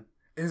every time.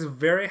 It's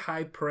very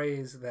high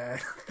praise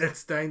that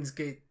Steins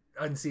Gate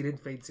unseated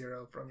Fate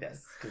Zero from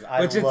this. Because I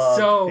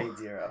love Fate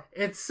Zero.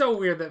 It's so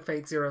weird that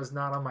Fate Zero is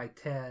not on my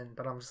 10,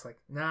 but I'm just like,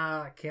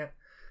 nah, I can't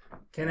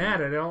add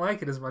it. I don't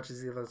like it as much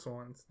as the other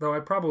ones. Though I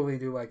probably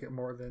do like it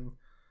more than,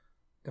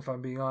 if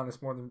I'm being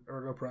honest, more than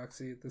Ergo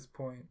Proxy at this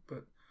point.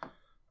 But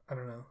I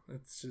don't know.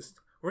 It's just...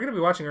 We're going to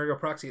be watching Ergo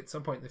Proxy at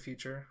some point in the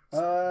future.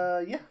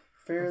 Yeah,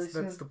 fairly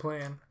soon. That's the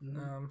plan.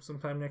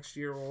 Sometime next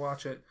year we'll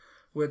watch it,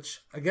 which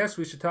I guess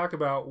we should talk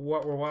about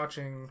what we're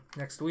watching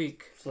next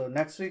week. So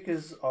next week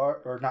is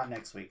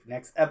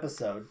next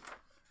episode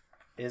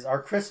is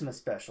our Christmas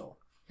special.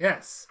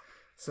 Yes.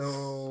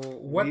 So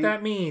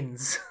that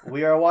means.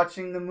 We are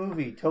watching the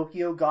movie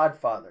Tokyo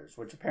Godfathers,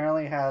 which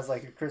apparently has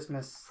like a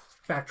Christmas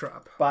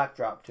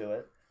backdrop to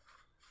it.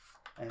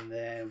 And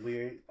then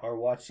we are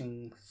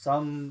watching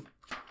some...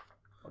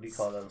 What do you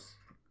call those?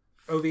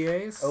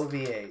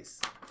 OVAs.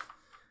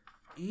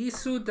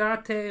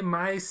 Isudate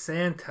My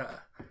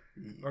Santa.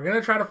 We're going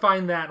to try to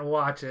find that and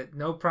watch it.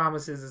 No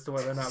promises as to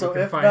whether or not we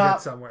can find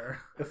it somewhere.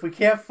 If we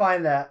can't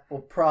find that,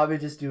 we'll probably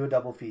just do a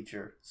double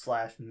feature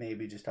 /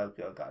 maybe just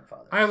Tokyo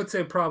Godfathers. I would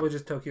say probably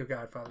just Tokyo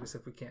Godfathers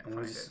if we can't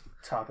find it.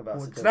 Talk about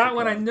Satoshi that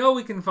one I know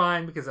we can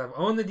find because I've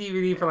owned the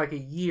DVD for like a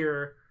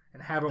year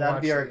and haven't watched it.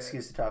 That'd be our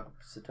excuse to talk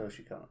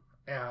Satoshi Kon.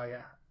 Oh,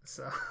 yeah.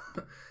 So,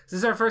 is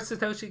this our first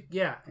Satoshi?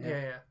 Yeah.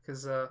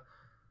 Because are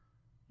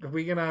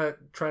we going to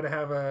try to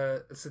have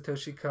a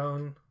Satoshi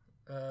Kon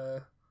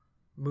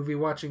movie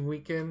watching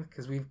weekend?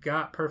 Because we've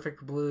got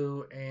Perfect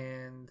Blue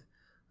and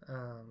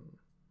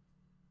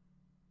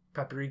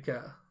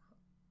Paprika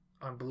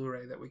on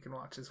Blu-ray that we can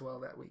watch as well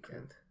that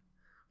weekend.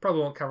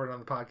 Probably won't cover it on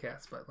the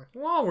podcast, but like,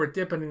 while we're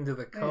dipping into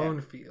the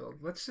Kon field,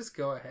 let's just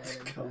go ahead.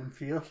 Kon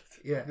field?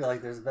 Yeah. I feel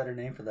like there's a better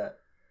name for that.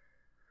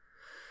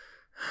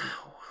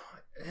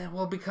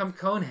 We'll become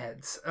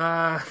Coneheads.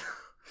 I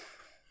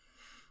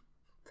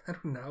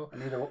don't know. I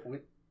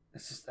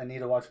need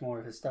to watch more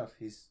of his stuff.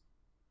 He's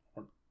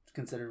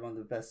considered one of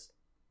the best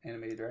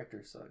animated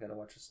directors, so I got to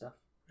watch his stuff.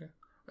 Yeah.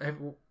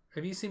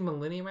 Have you seen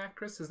Millennium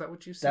Actress? Is that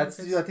what you've seen? I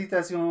think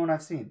that's the only one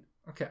I've seen.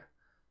 Okay.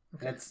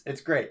 And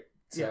it's great.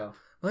 So. Yeah.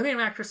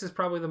 Millennium Actress is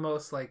probably the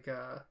most like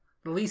the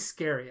least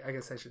scary, I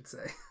guess I should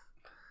say.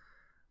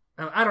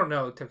 I don't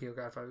know Tokyo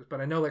Godfathers,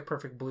 but I know like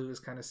Perfect Blue is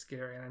kind of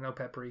scary, and I know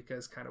Paprika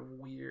is kind of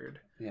weird.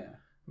 Yeah.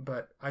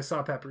 But I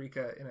saw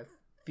Paprika in a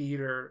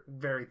theater,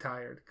 very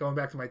tired. Going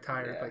back to my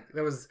tired, like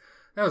that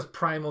was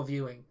primal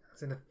viewing. I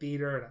was in a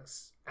theater and I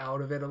was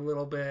out of it a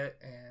little bit,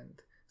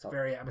 and it's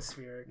very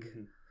atmospheric.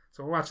 Mm-hmm.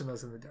 So we're watching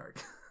those in the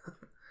dark.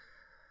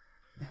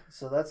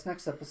 So that's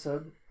next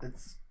episode.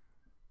 It's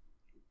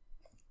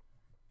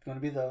going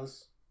to be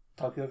those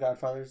Tokyo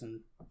Godfathers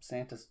and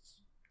Santa's.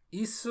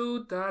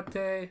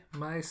 Isudate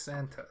My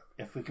Santa.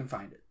 If we can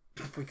find it.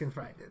 If we can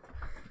find it.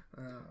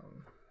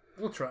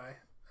 We'll try.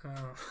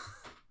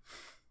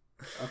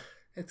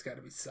 It's got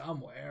to be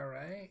somewhere,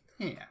 right?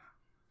 Yeah.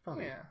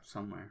 Probably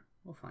somewhere.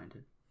 We'll find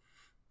it.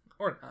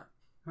 Or not.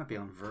 Might be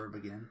on Verve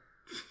again.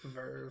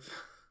 Verve.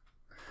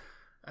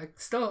 I'm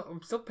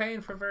still paying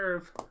for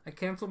Verve. I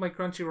canceled my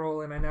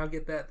Crunchyroll and I now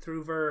get that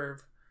through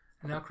Verve.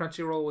 And now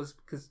Crunchyroll was,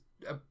 because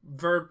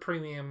Verb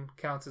Premium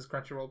counts as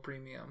Crunchyroll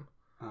Premium.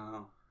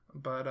 Oh.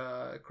 But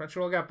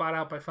Crunchyroll got bought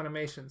out by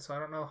Funimation, so I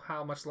don't know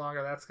how much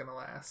longer that's going to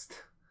last.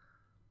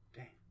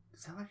 Dang.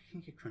 Is that why you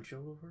can't get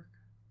Crunchyroll to work?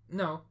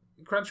 No,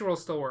 Crunchyroll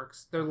still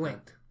works. They're Okay.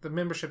 linked. The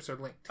memberships are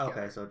linked together.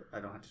 Okay, so I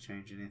don't have to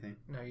change anything.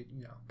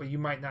 No, but you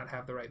might not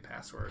have the right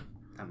password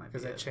That might be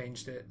because I it.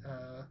 changed it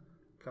a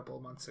couple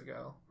of months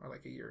ago or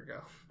like a year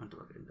ago. I'll have to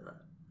look into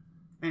that.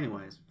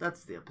 Anyways,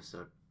 that's the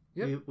episode.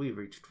 Yep. We've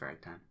reached frag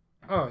time.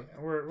 Oh yeah,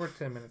 we're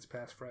 10 minutes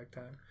past Frag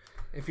Time.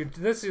 If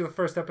this is the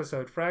first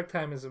episode, Frag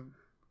Time is An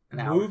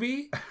hour.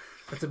 movie.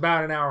 It's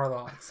about an hour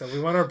long, so we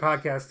want our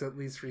podcast to at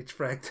least reach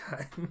Frag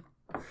Time.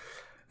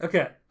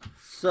 Okay.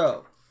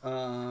 So,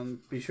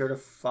 be sure to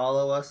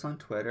follow us on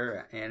Twitter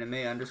at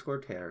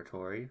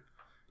anime_territory.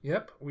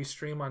 Yep, we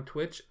stream on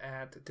Twitch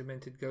at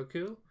Demented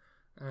Goku.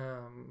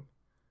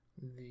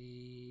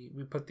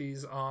 We put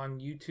these on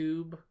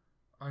YouTube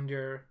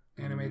under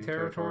Anime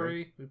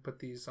Territory. We put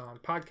these on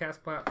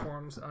podcast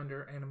platforms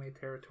under Anime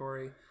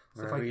Territory.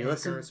 Stuff Wherever like you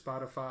Anchor, listen.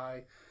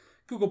 Spotify,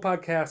 Google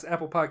Podcasts,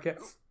 Apple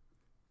Podcasts,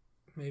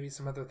 maybe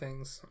some other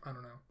things. I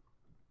don't know.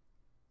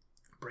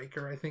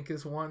 Breaker, I think,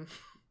 is one.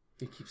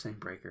 You keep saying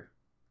Breaker.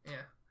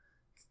 Yeah,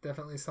 it's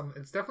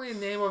definitely a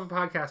name of a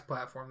podcast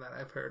platform that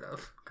I've heard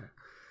of. Okay.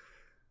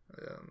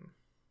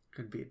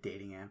 Could be a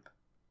dating app.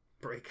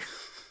 Breaker.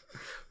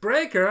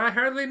 Breaker, I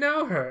hardly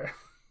know her.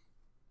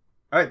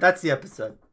 All right, that's the episode.